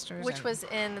 USBC Masters. Which and- was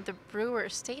in the Brewer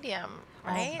Stadium,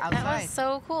 right? That outside. was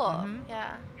so cool.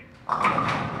 Yeah.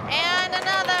 And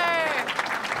another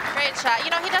great shot. He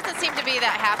doesn't seem to be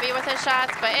that happy with his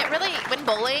shots, but it really, when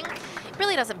bowling, it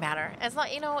really doesn't matter. As long,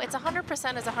 it's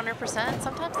 100% is 100%.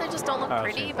 Sometimes they just don't look Oh,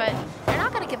 pretty, sure. but you're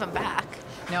not going to give them back.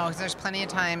 No, because there's plenty of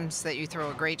times that you throw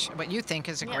a great, what you think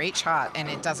is a Yeah. great shot, and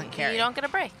it doesn't carry. You don't get a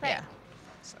break, right? Yeah.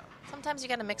 So. Sometimes you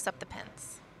got to mix up the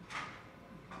pins.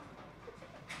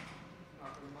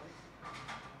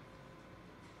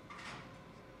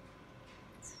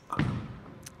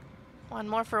 One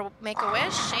more for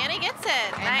Make-A-Wish. Shanny gets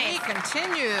it. And Nice. he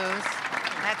continues.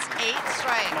 That's 8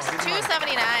 strikes.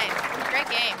 279. Great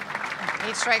game.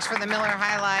 8 strikes for the Miller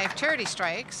High Life charity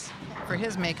strikes for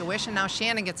his Make-A-Wish, and now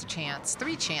Shannon gets a chance,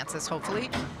 3 chances hopefully,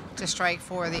 to strike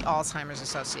for the Alzheimer's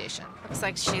Association. Looks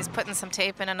like she's putting some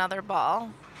tape in another ball,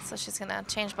 so she's gonna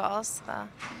change balls. The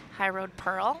High Road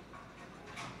Pearl.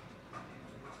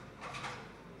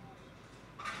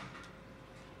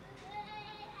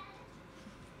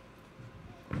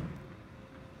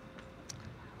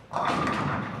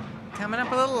 Coming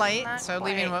up a little light, Not so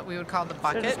leaving quite. what we would call the Should've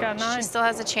bucket. just got 9. She still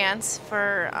has a chance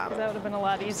for That would have been a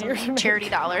lot easier to make. charity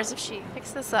dollars if she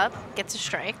picks this up, gets a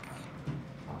strike.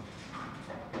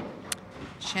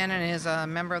 Shannon is a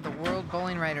member of the World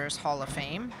Bowling Writers Hall of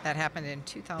Fame. That happened in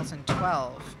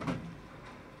 2012.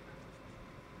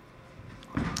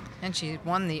 And she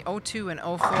won the 02 and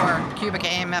 04 Cubic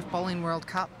AMF Bowling World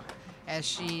Cup as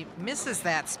she misses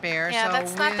that spare. Yeah, so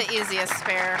that's not with- the easiest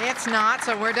spare. It's not,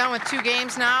 so we're done with 2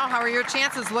 games now. How are your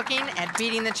chances looking at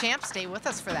beating the champ? Stay with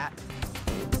us for that.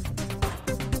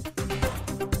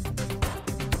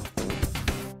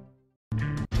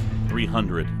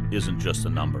 .300 isn't just a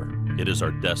number, it is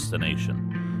our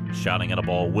destination. Shouting at a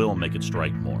ball will make it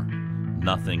strike more.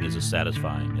 Nothing is as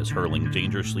satisfying as hurling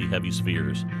dangerously heavy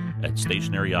spheres at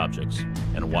stationary objects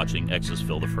and watching X's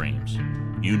fill the frames.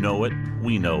 You know it,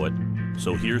 we know it.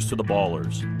 So here's to the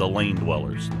ballers, the lane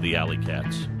dwellers, the alley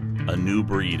cats. A new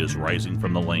breed is rising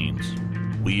from the lanes.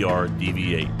 We are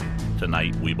DV8.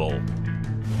 Tonight we bowl.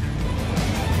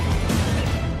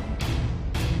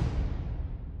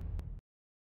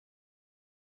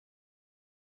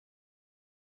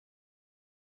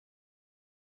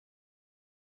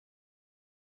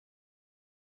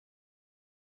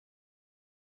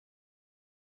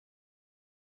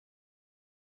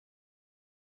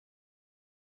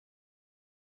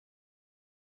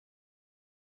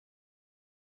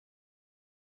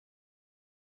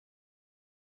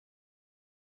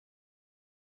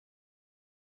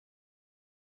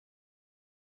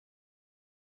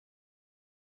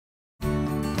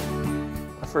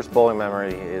 My first bowling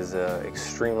memory is an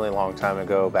extremely long time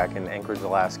ago, back in Anchorage,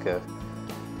 Alaska.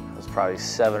 I was probably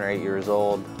 7 or 8 years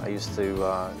old. I used to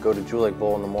go to Jewel Lake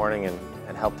Bowl in the morning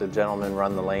and help the gentleman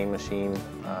run the lane machine.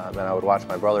 Then I would watch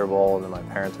my brother bowl, and then my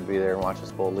parents would be there and watch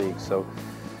us bowl leagues. So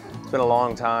it's been a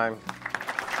long time.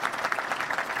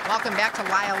 Welcome back to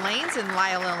Lyle Lanes in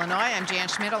Lyle, Illinois. I'm Jan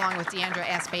Schmidt along with Deandra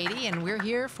Aspady, and we're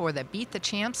here for the Beat the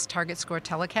Champs target score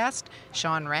telecast.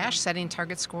 Sean Rash setting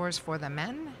target scores for the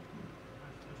men,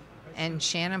 and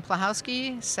Shannon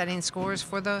Plahowski setting scores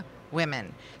for the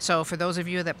women. So for those of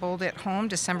you that bowled at home,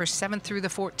 December 7th through the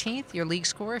 14th, your league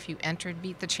score, if you entered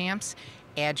Beat the Champs,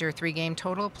 add your 3-game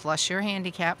total plus your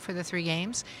handicap for the 3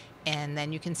 games, and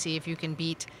then you can see if you can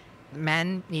beat. The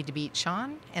men need to beat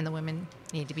Sean, and the women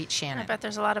need to beat Shannon. I bet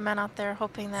there's a lot of men out there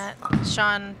hoping that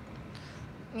Sean,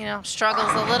 you know, struggles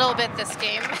a little bit this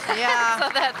game. Yeah. So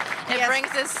that it Yes.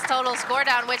 brings his total score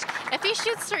down, which if he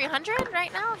shoots 300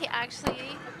 right now, he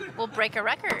actually will break a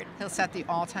record. He'll set the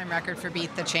all-time record for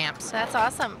Beat the Champs So that's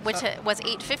awesome, which was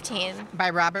 8:15. by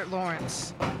Robert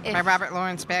Lawrence. If- By Robert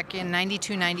Lawrence back in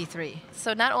 92-93.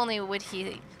 So not only would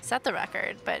he set the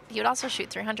record, but he would also shoot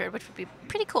 300, which would be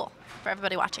pretty cool for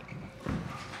everybody watching.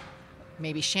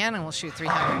 Maybe Shannon will shoot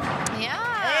 300. Yeah,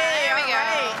 there we go.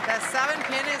 Right. The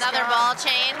 7-pin is Another gone. ball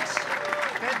change.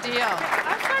 Good deal.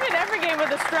 I've started every game with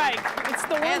a strike. It's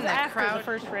the ones And the after crowd. the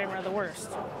first frame are the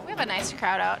worst. We have a nice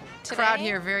crowd out today. Crowd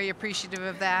here very appreciative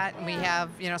of that. We have,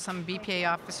 you know, some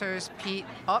BPA officers. Pete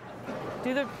up.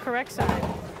 Do the correct side.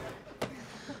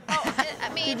 Oh,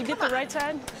 I mean, Did you get come the on. right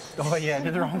side? Oh yeah, I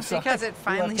did the wrong side. Because it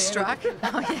finally struck.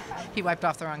 Oh, yeah. He wiped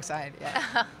off the wrong side.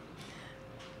 Yeah.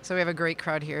 So we have a great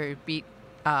crowd here. Beat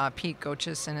Pete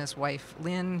Gochis and his wife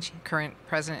Lynn, current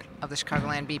president of the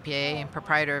Chicagoland BPA and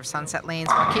proprietor of Sunset Lanes,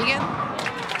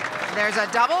 Waukegan. There's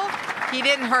a double. He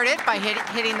didn't hurt it by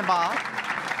hitting the ball.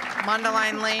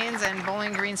 Mundelein Lanes and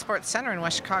Bowling Green Sports Center in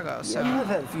West Chicago. So. I've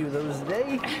had a few of those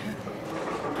today.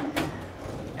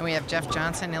 And we have Jeff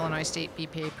Johnson, Illinois State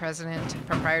BPA president,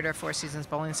 proprietor of Four Seasons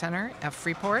Bowling Center of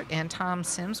Freeport, and Tom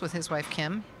Sims with his wife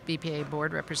Kim, BPA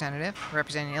board representative,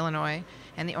 representing Illinois,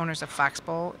 and the owners of Fox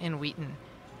Bowl in Wheaton.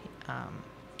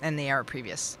 And they are a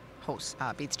previous host,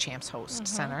 Beat the Champs host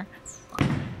center.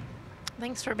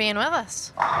 Thanks for being with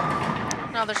us.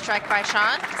 Another strike by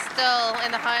Sean. Still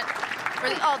in the hunt for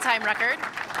the all-time record.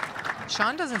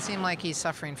 Sean doesn't seem like he's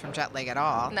suffering from jet lag at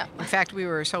all. No. In fact, we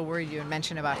were so worried you had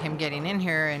mentioned about him getting in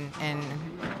here, and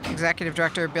Executive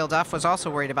Director Bill Duff was also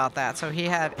worried about that. So he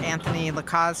had Anthony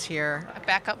Lacaze here. A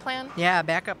backup plan? Yeah,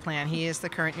 backup plan. He is the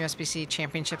current USBC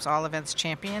Championships All Events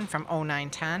champion from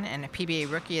 09-10 and a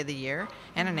PBA Rookie of the Year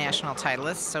and a national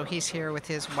titleist. So he's here with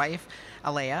his wife,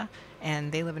 Alea,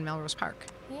 and they live in Melrose Park.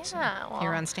 Yeah, well,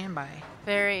 Here on standby.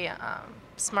 very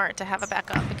smart to have a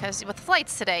backup because with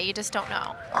flights today, you just don't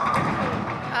know.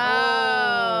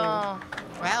 Oh.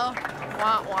 Well,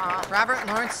 Wah, wah. Robert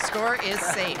Lawrence's score is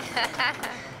safe.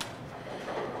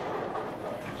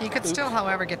 He could still,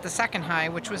 however, get the second high,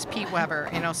 which was Pete Weber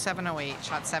in 07-08,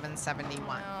 shot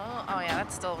 771. Oh, yeah,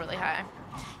 that's still really high.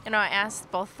 You know, I asked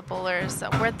both the bowlers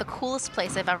where the coolest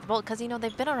place they've ever bowled, because, you know,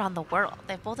 they've been around the world.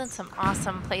 They've bowled in some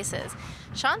awesome places.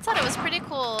 Sean said it was pretty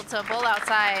cool to bowl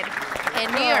outside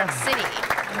in New York City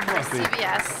for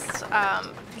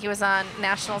CBS. He was on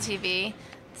national TV,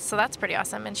 so that's pretty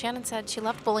awesome. And Shannon said she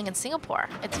loved bowling in Singapore.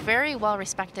 It's very well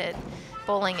respected,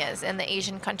 bowling is, in the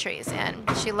Asian countries. And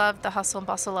she loved the hustle and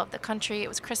bustle of the country. It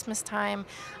was Christmas time.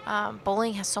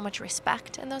 Bowling has so much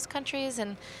respect in those countries,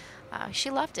 and she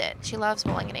loved it. She loves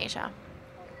bowling in Asia.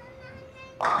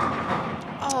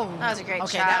 Oh, That was a great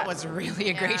okay, shot. that was really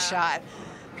a great shot.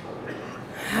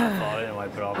 I didn't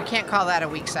wipe it off. You can't call that a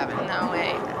week 7. No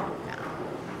way.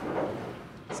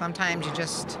 Sometimes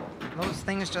those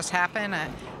things just happen.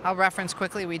 I'll reference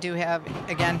quickly, we do have,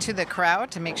 again, to the crowd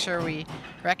to make sure we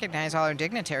recognize all our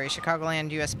dignitaries.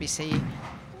 Chicagoland USBC,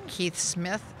 Keith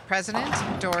Smith, President,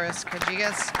 Doris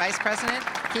Kajigas, Vice President,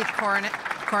 Keith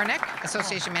Kornick,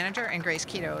 Association Manager, and Grace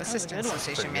Keto, Assistant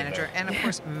Association Manager. And of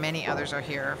course, many others are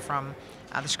here from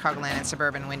the Chicagoland and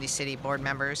Suburban Windy City board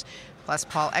members, plus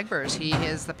Paul Egbers. He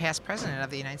is the past president of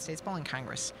the United States Bowling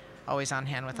Congress, always on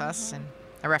hand with us. And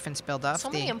I reference Bill Duff. So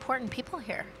many important people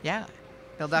here. Yeah.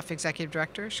 Bill Duff, Executive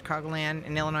Director, Chicagoland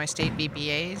and Illinois State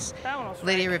BPAs. That one was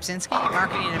Lydia Rybczynski,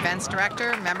 Marketing and Events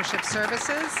Director, Membership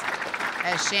Services,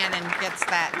 as Shannon gets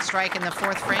that strike in the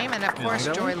 4th frame. And of course,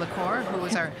 Joy LaCour, who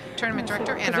is our Tournament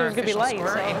Director and our There's gonna be official light,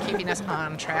 scorer, so. and keeping us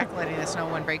on track, letting us know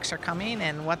when breaks are coming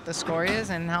and what the score is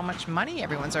and how much money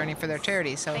everyone's earning for their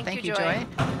charity. So thank you, Joy.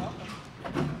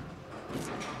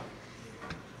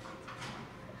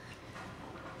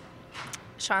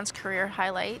 Sean's career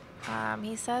highlight,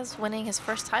 he says, winning his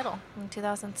first title in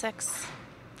 2006.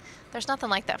 There's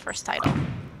nothing like that first title.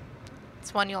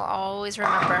 It's one you'll always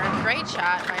remember. Great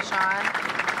shot by Sean.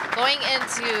 Going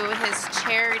into his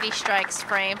charity strikes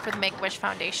frame for the Make-A-Wish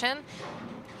Foundation,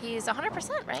 he's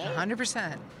 100%, right?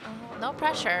 100%. No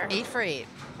pressure. 8 for 8.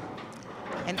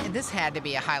 And this had to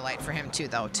be a highlight for him too,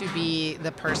 though, to be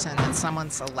the person that someone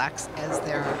selects as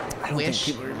their wish.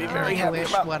 people would be very happy wish,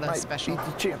 about what a my special. beat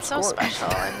the champ So score. special,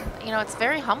 and you know, it's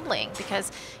very humbling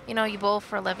because you know you bowl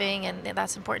for a living and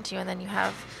that's important to you, and then you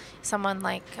have someone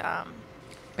like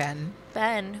Ben,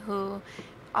 who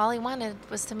all he wanted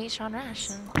was to meet Sean Rash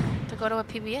and to go to a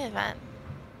PBA event.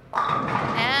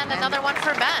 And another one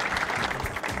for Ben.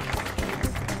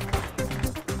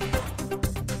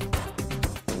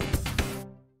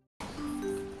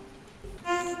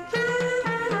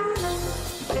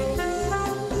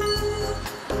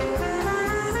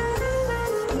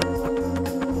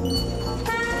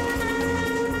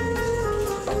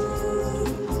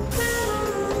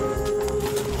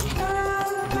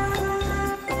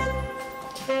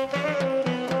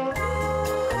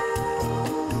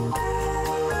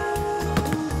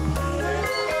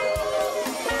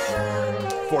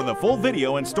 For the full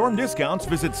video and storm discounts,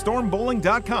 visit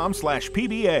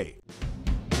stormbowling.com/PBA.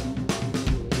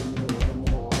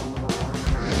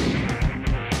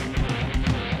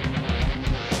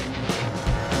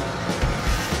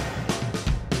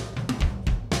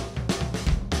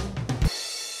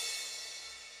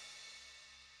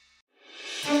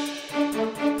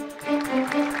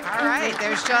 All right,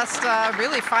 there's just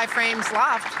really 5 frames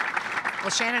left. Well,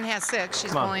 Shannon has 6.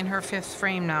 She's bowling her 5th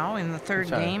frame now in the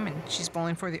 3rd game, and she's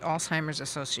bowling for the Alzheimer's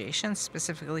Association,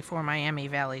 specifically for Miami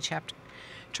Valley chapter,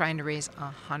 trying to raise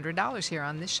 $100 here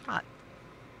on this shot.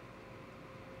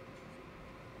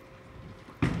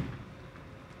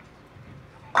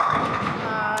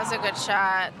 Oh, that's a good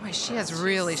shot. Boy, she has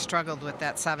really struggled with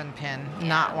that 7-pin,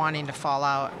 not wanting to fall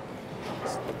out.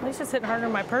 At least it's hitting harder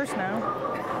in my purse now.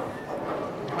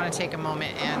 I want to take a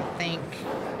moment and thank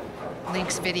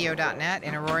linksvideo.net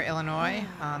in Aurora, Illinois.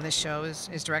 This show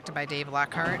is directed by Dave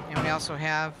Lockhart, and we also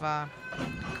have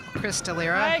Chris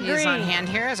DeLira. He's on hand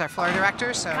here as our floor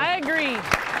director. So I agree.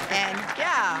 And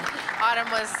yeah, Autumn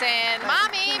was saying,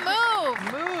 "Mommy, move,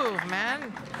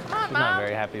 man. Come on, She's Mom. not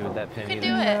very happy with that pin You can either.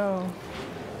 do it." No.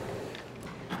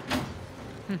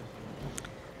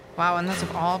 Wow, and those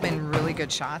have all been really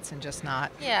good shots and just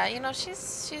not. Yeah, you know,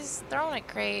 she's throwing it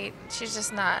great. She's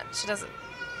just not. She doesn't.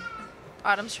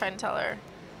 Autumn's trying to tell her.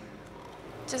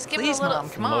 Just give Please, it a little. Mom,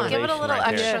 come on. Give it a little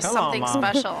Motivation right there. extra Come on, something Mom.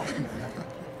 special.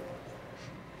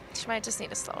 She might just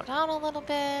need to slow down a little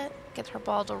bit. Get her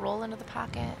ball to roll into the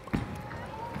pocket.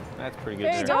 That's pretty good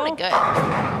There there. you Doing it good.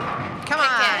 Come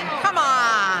on, come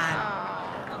on.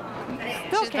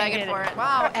 Still She's can't begging get for it.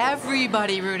 Wow,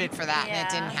 everybody rooted for that, and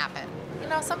it Yeah. didn't happen. You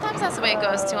know, sometimes that's the way it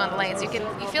goes too on the lanes. You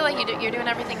feel like you're doing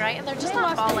everything right, and they're just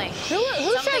not falling. Who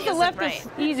Something says the isn't left right. is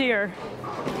easier?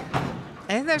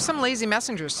 I think there's some lazy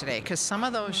messengers today because some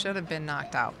of those should have been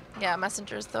knocked out. Yeah,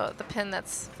 Messenger's the pin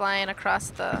that's flying across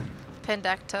the pin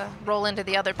deck to roll into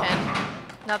the other pin.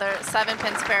 Another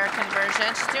 7-pin spare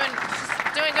conversion. She's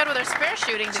doing good with her spare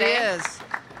shooting She today. is.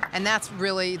 And that's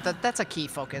really, that's a key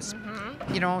focus.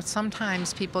 You know,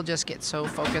 sometimes people just get so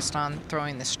focused on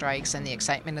throwing the strikes and the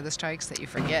excitement of the strikes that you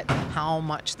forget how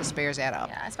much the spares add up.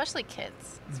 Yeah, especially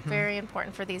kids. It's very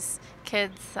important for these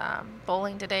kids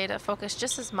bowling today to focus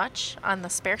just as much on the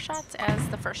spare shots as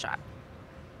the first shot.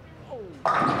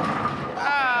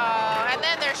 Oh, and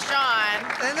then there's Sean.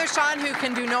 Then there's Sean who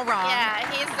can do no wrong.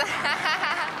 Yeah, he's.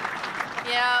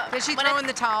 Yeah. Is she when throwing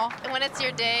the towel? When it's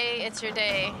your day, it's your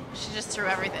day. She just threw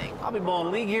everything. I'll be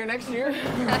bowling league here next year.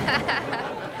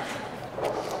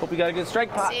 Hope you got a good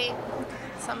strike pot. See,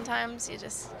 sometimes you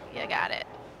got it.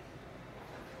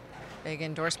 Big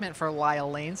endorsement for Lyle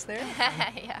Lanes there.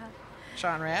 Yeah,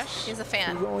 Sean Rash. he's a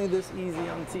fan. It's only this easy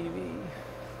on TV.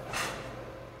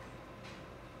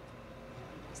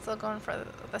 Still going for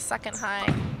the second high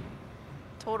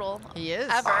total He is.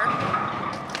 ever.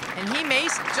 And he may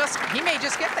just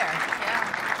get there. Yeah.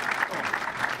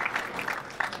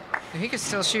 He could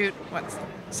still shoot, what,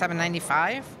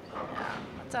 795?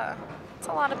 It's a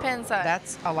lot of pins.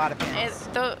 That's a lot of pins.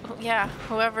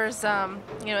 Whoever's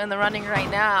in the running right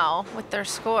now with their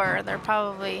score, they're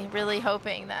probably really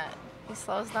hoping that he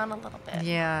slows down a little bit.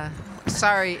 Yeah.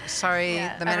 Sorry,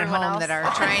 Yeah, the men at everyone home else. that are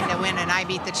trying to win an I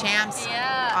Beat the Champs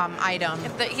item.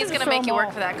 He's Just going to throw make you them work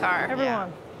all. for that car.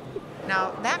 Everyone.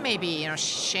 Now, that may be,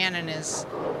 Shannon is...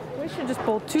 We should just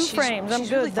pull two she's, frames. I'm she's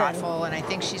good really then. thoughtful, and I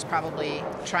think she's probably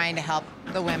trying to help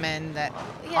the women that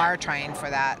are trying for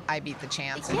that I Beat the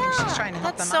Champs. I think she's trying to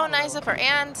help that's them so out a nice little. of her.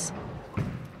 And,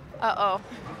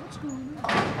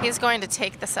 he's going to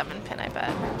take the 7-pin, I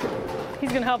bet.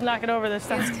 He's going to help knock it over this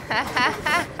time.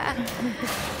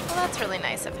 Well, that's really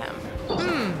nice of him.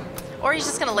 Or he's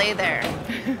just going to lay there.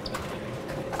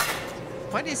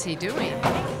 What is he doing?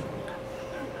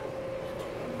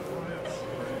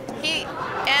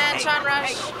 Sean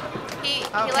Rush, he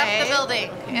left the building.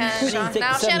 And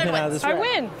now Shannon wins. I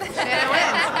win. Shannon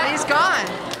wins. He's gone.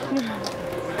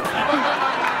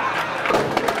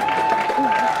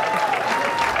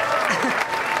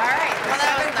 All right, the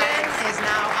 7-pin is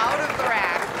now out of the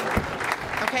rack.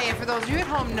 Okay, and for those of you at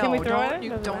home, Can we no, throw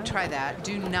it? don't try that.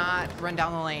 Do not run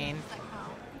down the lane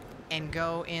and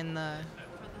go in the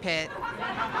pit.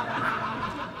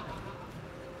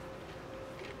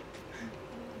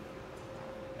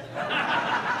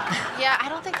 Yeah, I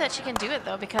don't think that she can do it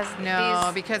though because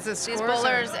because the these scores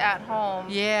bowlers are, at home.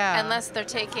 Yeah. Unless they're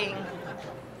taking.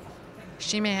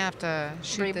 She may have to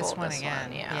shoot this Rebowl one this again.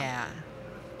 one, yeah.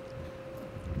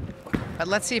 But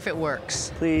let's see if it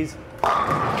works. Please. It worked.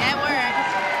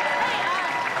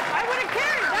 I would have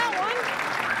carried that one.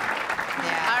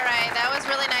 Yeah. All right, that was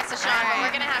really nice of Sean, but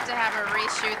we're gonna have to have her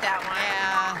reshoot that one.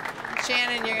 Yeah.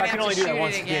 Shannon, you're I gonna can have only to do that shoot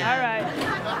once it again. again. All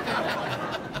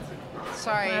right.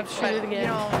 Sorry, I have to shoot but it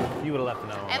again. You would have left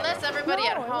it out. Unless everybody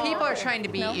at home. people are trying to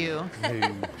beat you.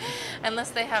 Unless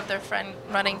they have their friend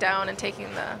running down and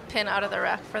taking the pin out of the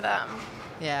rack for them.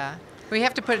 Yeah. We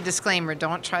have to put a disclaimer.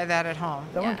 Don't try that at home.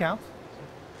 That one counts.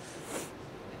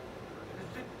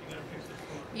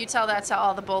 You tell that to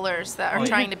all the bowlers that are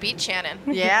trying to beat Shannon.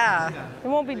 Yeah. It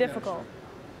won't be difficult.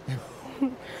 All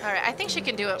right, I think she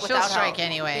can do it She'll without strike help.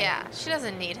 anyway. Yeah, she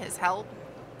doesn't need his help.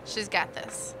 She's got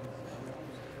this.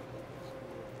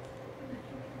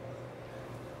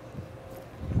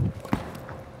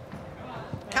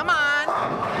 Come on.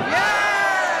 Yeah.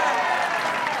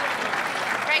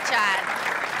 Great shot.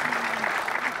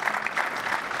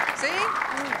 See?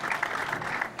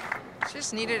 She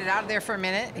just needed it out of there for a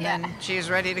minute, and then she was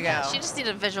ready to go. She just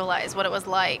needed to visualize what it was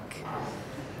like.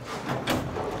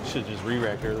 Should have just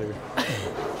re-racked earlier.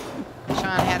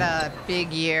 Sean had a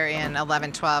big year in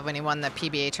 11-12 when he won the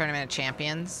PBA Tournament of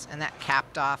Champions, and that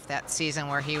capped off that season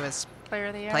where he was Player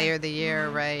of the year. Player of the Year,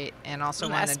 right, and also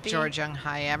won the SB. George Young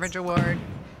High Average Award.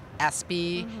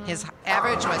 SB. His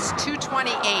average was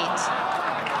 228.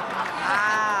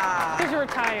 Ah. to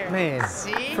retire. Man,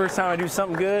 See? first time I do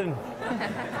something good,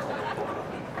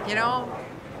 You know,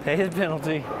 pay his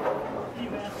penalty.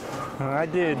 I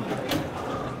did.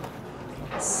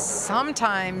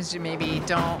 sometimes you maybe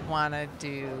don't want to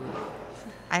do.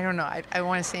 I don't know. I don't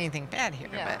want to say anything bad here,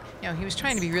 Yeah. but he was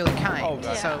trying to be really kind. Oh,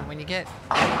 God. So when you get,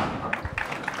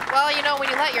 Well, when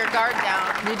you let your guard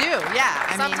down, you do, yeah.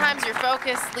 I mean, sometimes your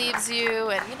focus leaves you,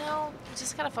 and you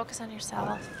just gotta focus on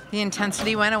yourself. the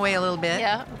intensity went away a little bit.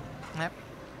 Yeah. Yep.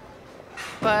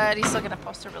 But he's still gonna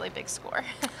post a really big score.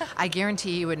 I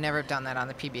guarantee he would never have done that on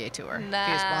the PBA tour if he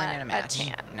was bowling in a match.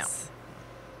 chance.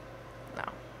 No.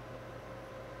 No.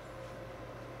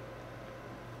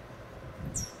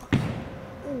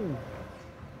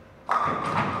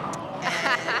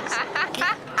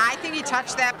 I think he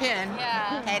touched that pin.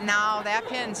 Yeah. And now that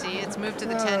pin, see, it's moved to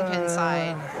the 10-pin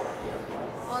side.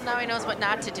 Well, now he knows what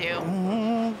not to do.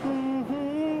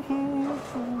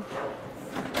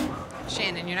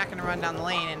 Shannon, you're not going to run down the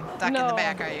lane and duck in the No.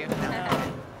 back, are you? No.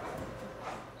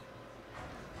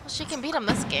 Well, she can beat him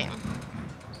this game.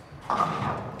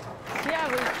 Yeah,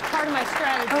 it was part of my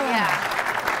strategy.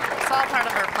 Yeah. It's all part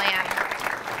of her plan.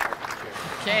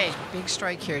 Okay, big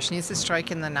strike here. She needs to strike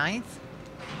in the 9th.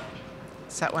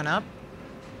 Set one up.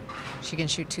 She can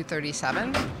shoot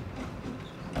 237.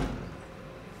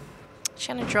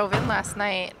 Shannon drove in last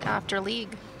night after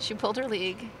league. She pulled her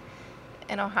league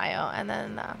in Ohio, and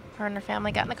then her and her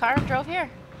family got in the car and drove here.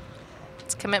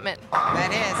 It's commitment.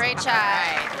 That is. Great All shot.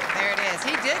 right, there it is.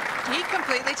 He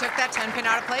completely took that 10-pin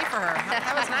out of play for her.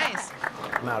 That was nice.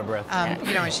 I'm out of breath.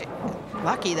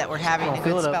 Lucky that we're having a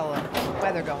fill good it up. spell of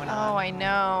weather going on. Oh, I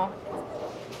know.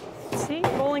 See,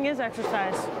 bowling is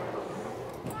exercise.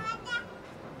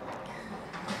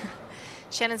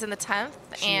 Shannon's in the 10th,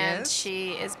 She and is.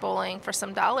 she is bowling for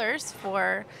some dollars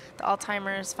for the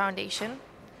Alzheimer's Foundation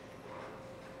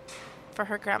for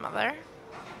her grandmother.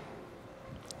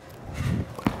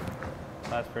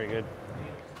 That's pretty good.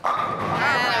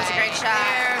 That was a great shot.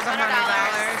 There's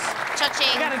 $100. Cha-ching.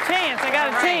 I got a chance. I got a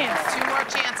All right, chance. 2 more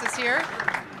chances here.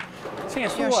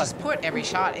 Chance for She's what? put every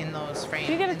shot in those frames.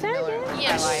 You get a in 10, Miller yeah?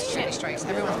 Yeah, High Life, she- 30 strikes.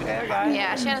 Everyone's been doing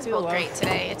Yeah, Shannon's bowled great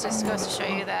today. It just goes to show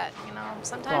you that,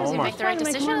 sometimes you Omar. make the right Trying to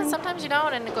make decision and money. sometimes you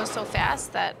don't, and it goes so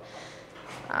fast that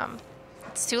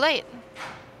it's too late.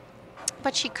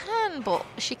 But she can bowl.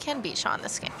 She can beat Sean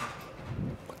this game.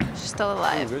 She's still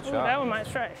alive. Good Ooh, that one might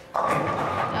strike. Oh,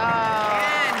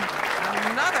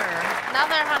 And another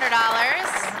another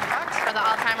 $100 for the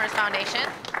Alzheimer's Foundation.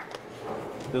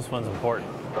 This one's important.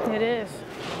 It is.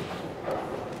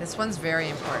 This one's very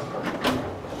important.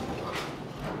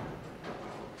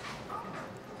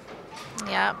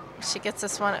 Yep, she gets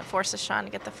this one. It forces Sean to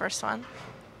get the first one.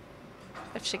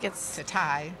 If she gets, To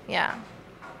tie. yeah.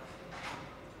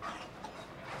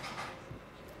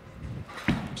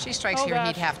 She strikes Oh, here, gosh.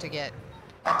 he'd have to get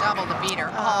a double to beat her.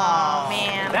 Oh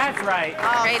man. That's right.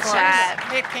 Of Great course.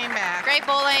 shot. It came back. Great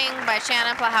bowling by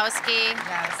Shannon Plahowski.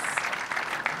 Yes.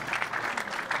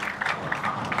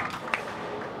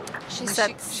 She She,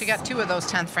 said, she got 2 of those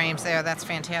 10th frames there. That's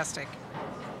fantastic.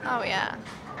 "Oh yeah."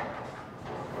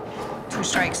 2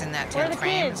 strikes in that Where are 10th the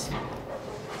frame. kids?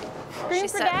 She Scream for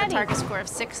set the daddy. target score of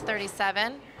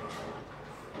 637.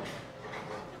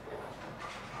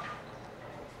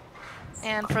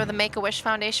 And for the Make-A-Wish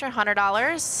Foundation,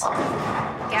 $100.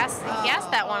 He gassed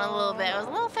that one a little bit. It was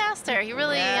a little faster. He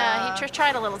really Yeah. he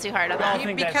tried a little too hard on I that.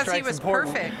 think that Because he strike's was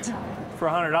important. perfect. For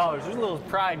 $100. There's a little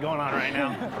pride going on right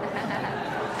now.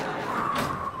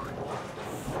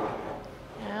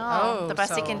 Oh, the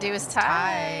best he so can do is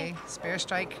tie. Spare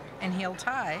strike, and he'll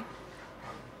tie.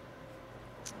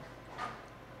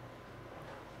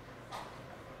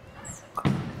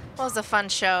 Well, it was a fun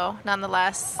show,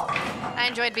 nonetheless. I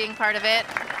enjoyed being part of it.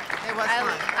 It was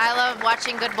fun. I love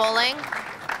watching good bowling.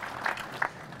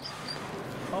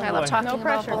 I love boy. talking No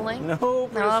about pressure. bowling. No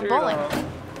I love pressure bowling. at all.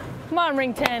 Come on,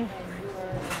 ring 10.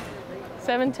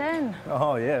 7-10.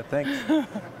 Oh, yeah, thanks.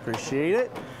 Appreciate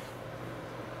it.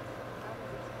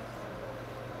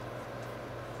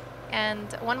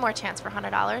 And one more chance for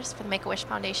 $100 for the Make-A-Wish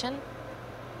Foundation.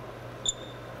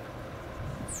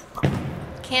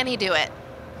 Can he do it?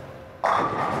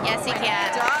 Yes, he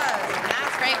can. Does. And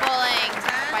that's Great bowling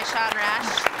by Sean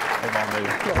Rash. Hold on, baby.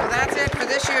 Well, that's it for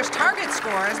this year's target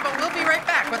scores, but we'll be right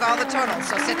back with all the totals,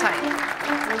 so sit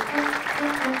tight.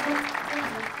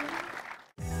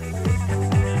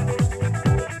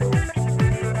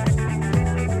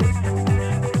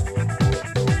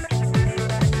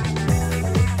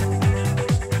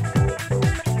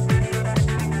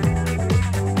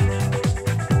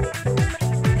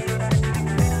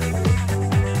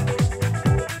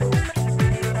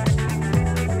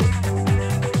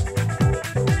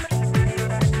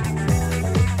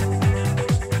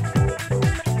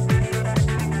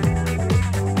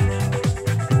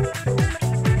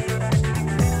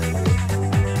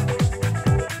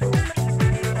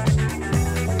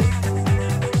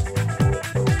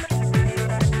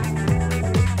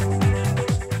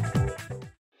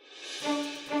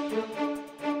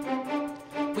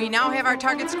 We now have our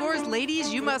target scores.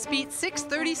 Ladies, you must beat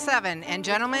 637. And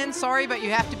gentlemen, sorry, but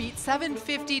you have to beat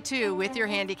 752 with your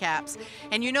handicaps.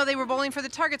 And you know they were bowling for the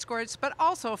target scores, but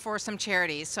also for some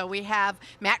charities. So we have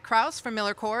Matt Kraus from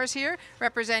Miller Coors here,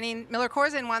 representing Miller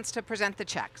Coors, and wants to present the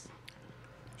checks.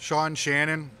 Sean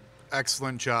Shannon,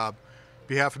 excellent job. On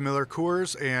behalf of Miller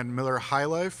Coors and Miller High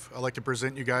Life, I'd like to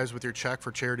present you guys with your check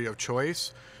for charity of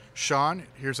choice. Sean,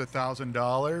 here's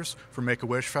 $1,000 for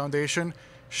Make-A-Wish Foundation.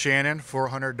 Shannon,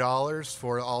 $400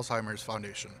 for the Alzheimer's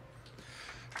Foundation.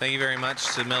 Thank you very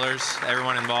much to Millers,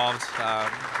 everyone involved.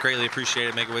 Greatly appreciate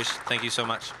it. Make-A-Wish, thank you so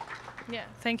much. Yeah,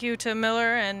 thank you to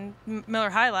Miller and Miller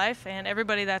High Life and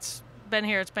everybody that's been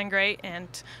here. It's been great, and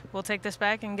we'll take this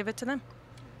back and give it to them.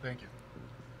 Thank you.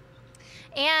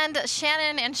 And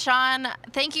Shannon and Sean,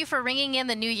 thank you for ringing in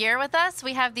the new year with us.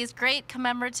 We have these great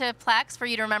commemorative plaques for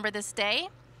you to remember this day.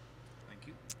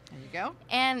 There you go.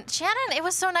 And Shannon, it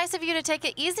was so nice of you to take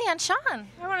it easy on Sean.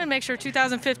 I wanted to make sure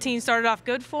 2015 started off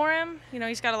good for him. You know,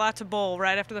 he's got a lot to bowl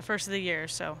right after the first of the year,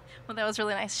 so. Well, that was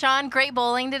really nice. Sean, great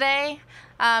bowling today.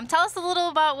 Tell us a little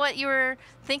about what you were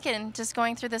thinking just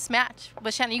going through this match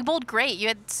with Shannon. You bowled great. You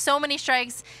had so many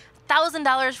strikes,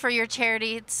 $1,000 for your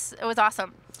charity. It was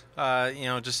awesome. You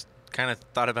know, just kind of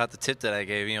thought about the tip that I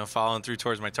gave, you know, following through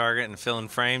towards my target and filling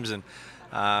frames, and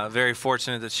very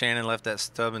fortunate that Shannon left that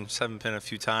stub and 7-pin a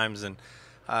few times, and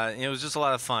it was just a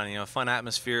lot of fun, you know, fun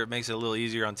atmosphere. It makes it a little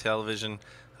easier on television.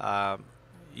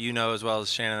 You know as well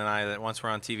as Shannon and I that once we're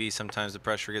on TV, sometimes the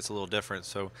pressure gets a little different,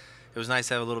 so it was nice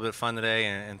to have a little bit of fun today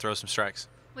and throw some strikes.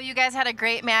 Well, you guys had a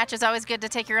great match. It's always good to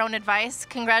take your own advice.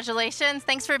 Congratulations.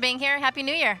 Thanks for being here. Happy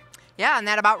New Year. Yeah, and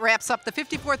that about wraps up the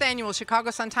 54th annual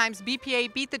Chicago Sun-Times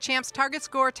BPA Beat the Champs Target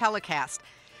Score telecast.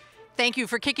 Thank you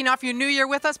for kicking off your new year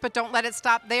with us, but don't let it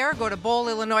stop there. Go to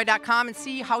bowlillinois.com and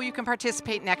see how you can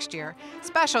participate next year.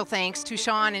 Special thanks to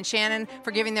Sean and Shannon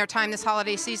for giving their time this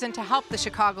holiday season to help the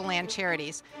Chicagoland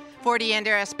charities. For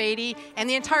Deandra Beatty and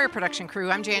the entire production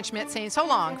crew, I'm Jan Schmidt saying so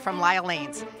long from Lyle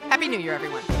Lanes. Happy New Year,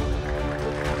 everyone.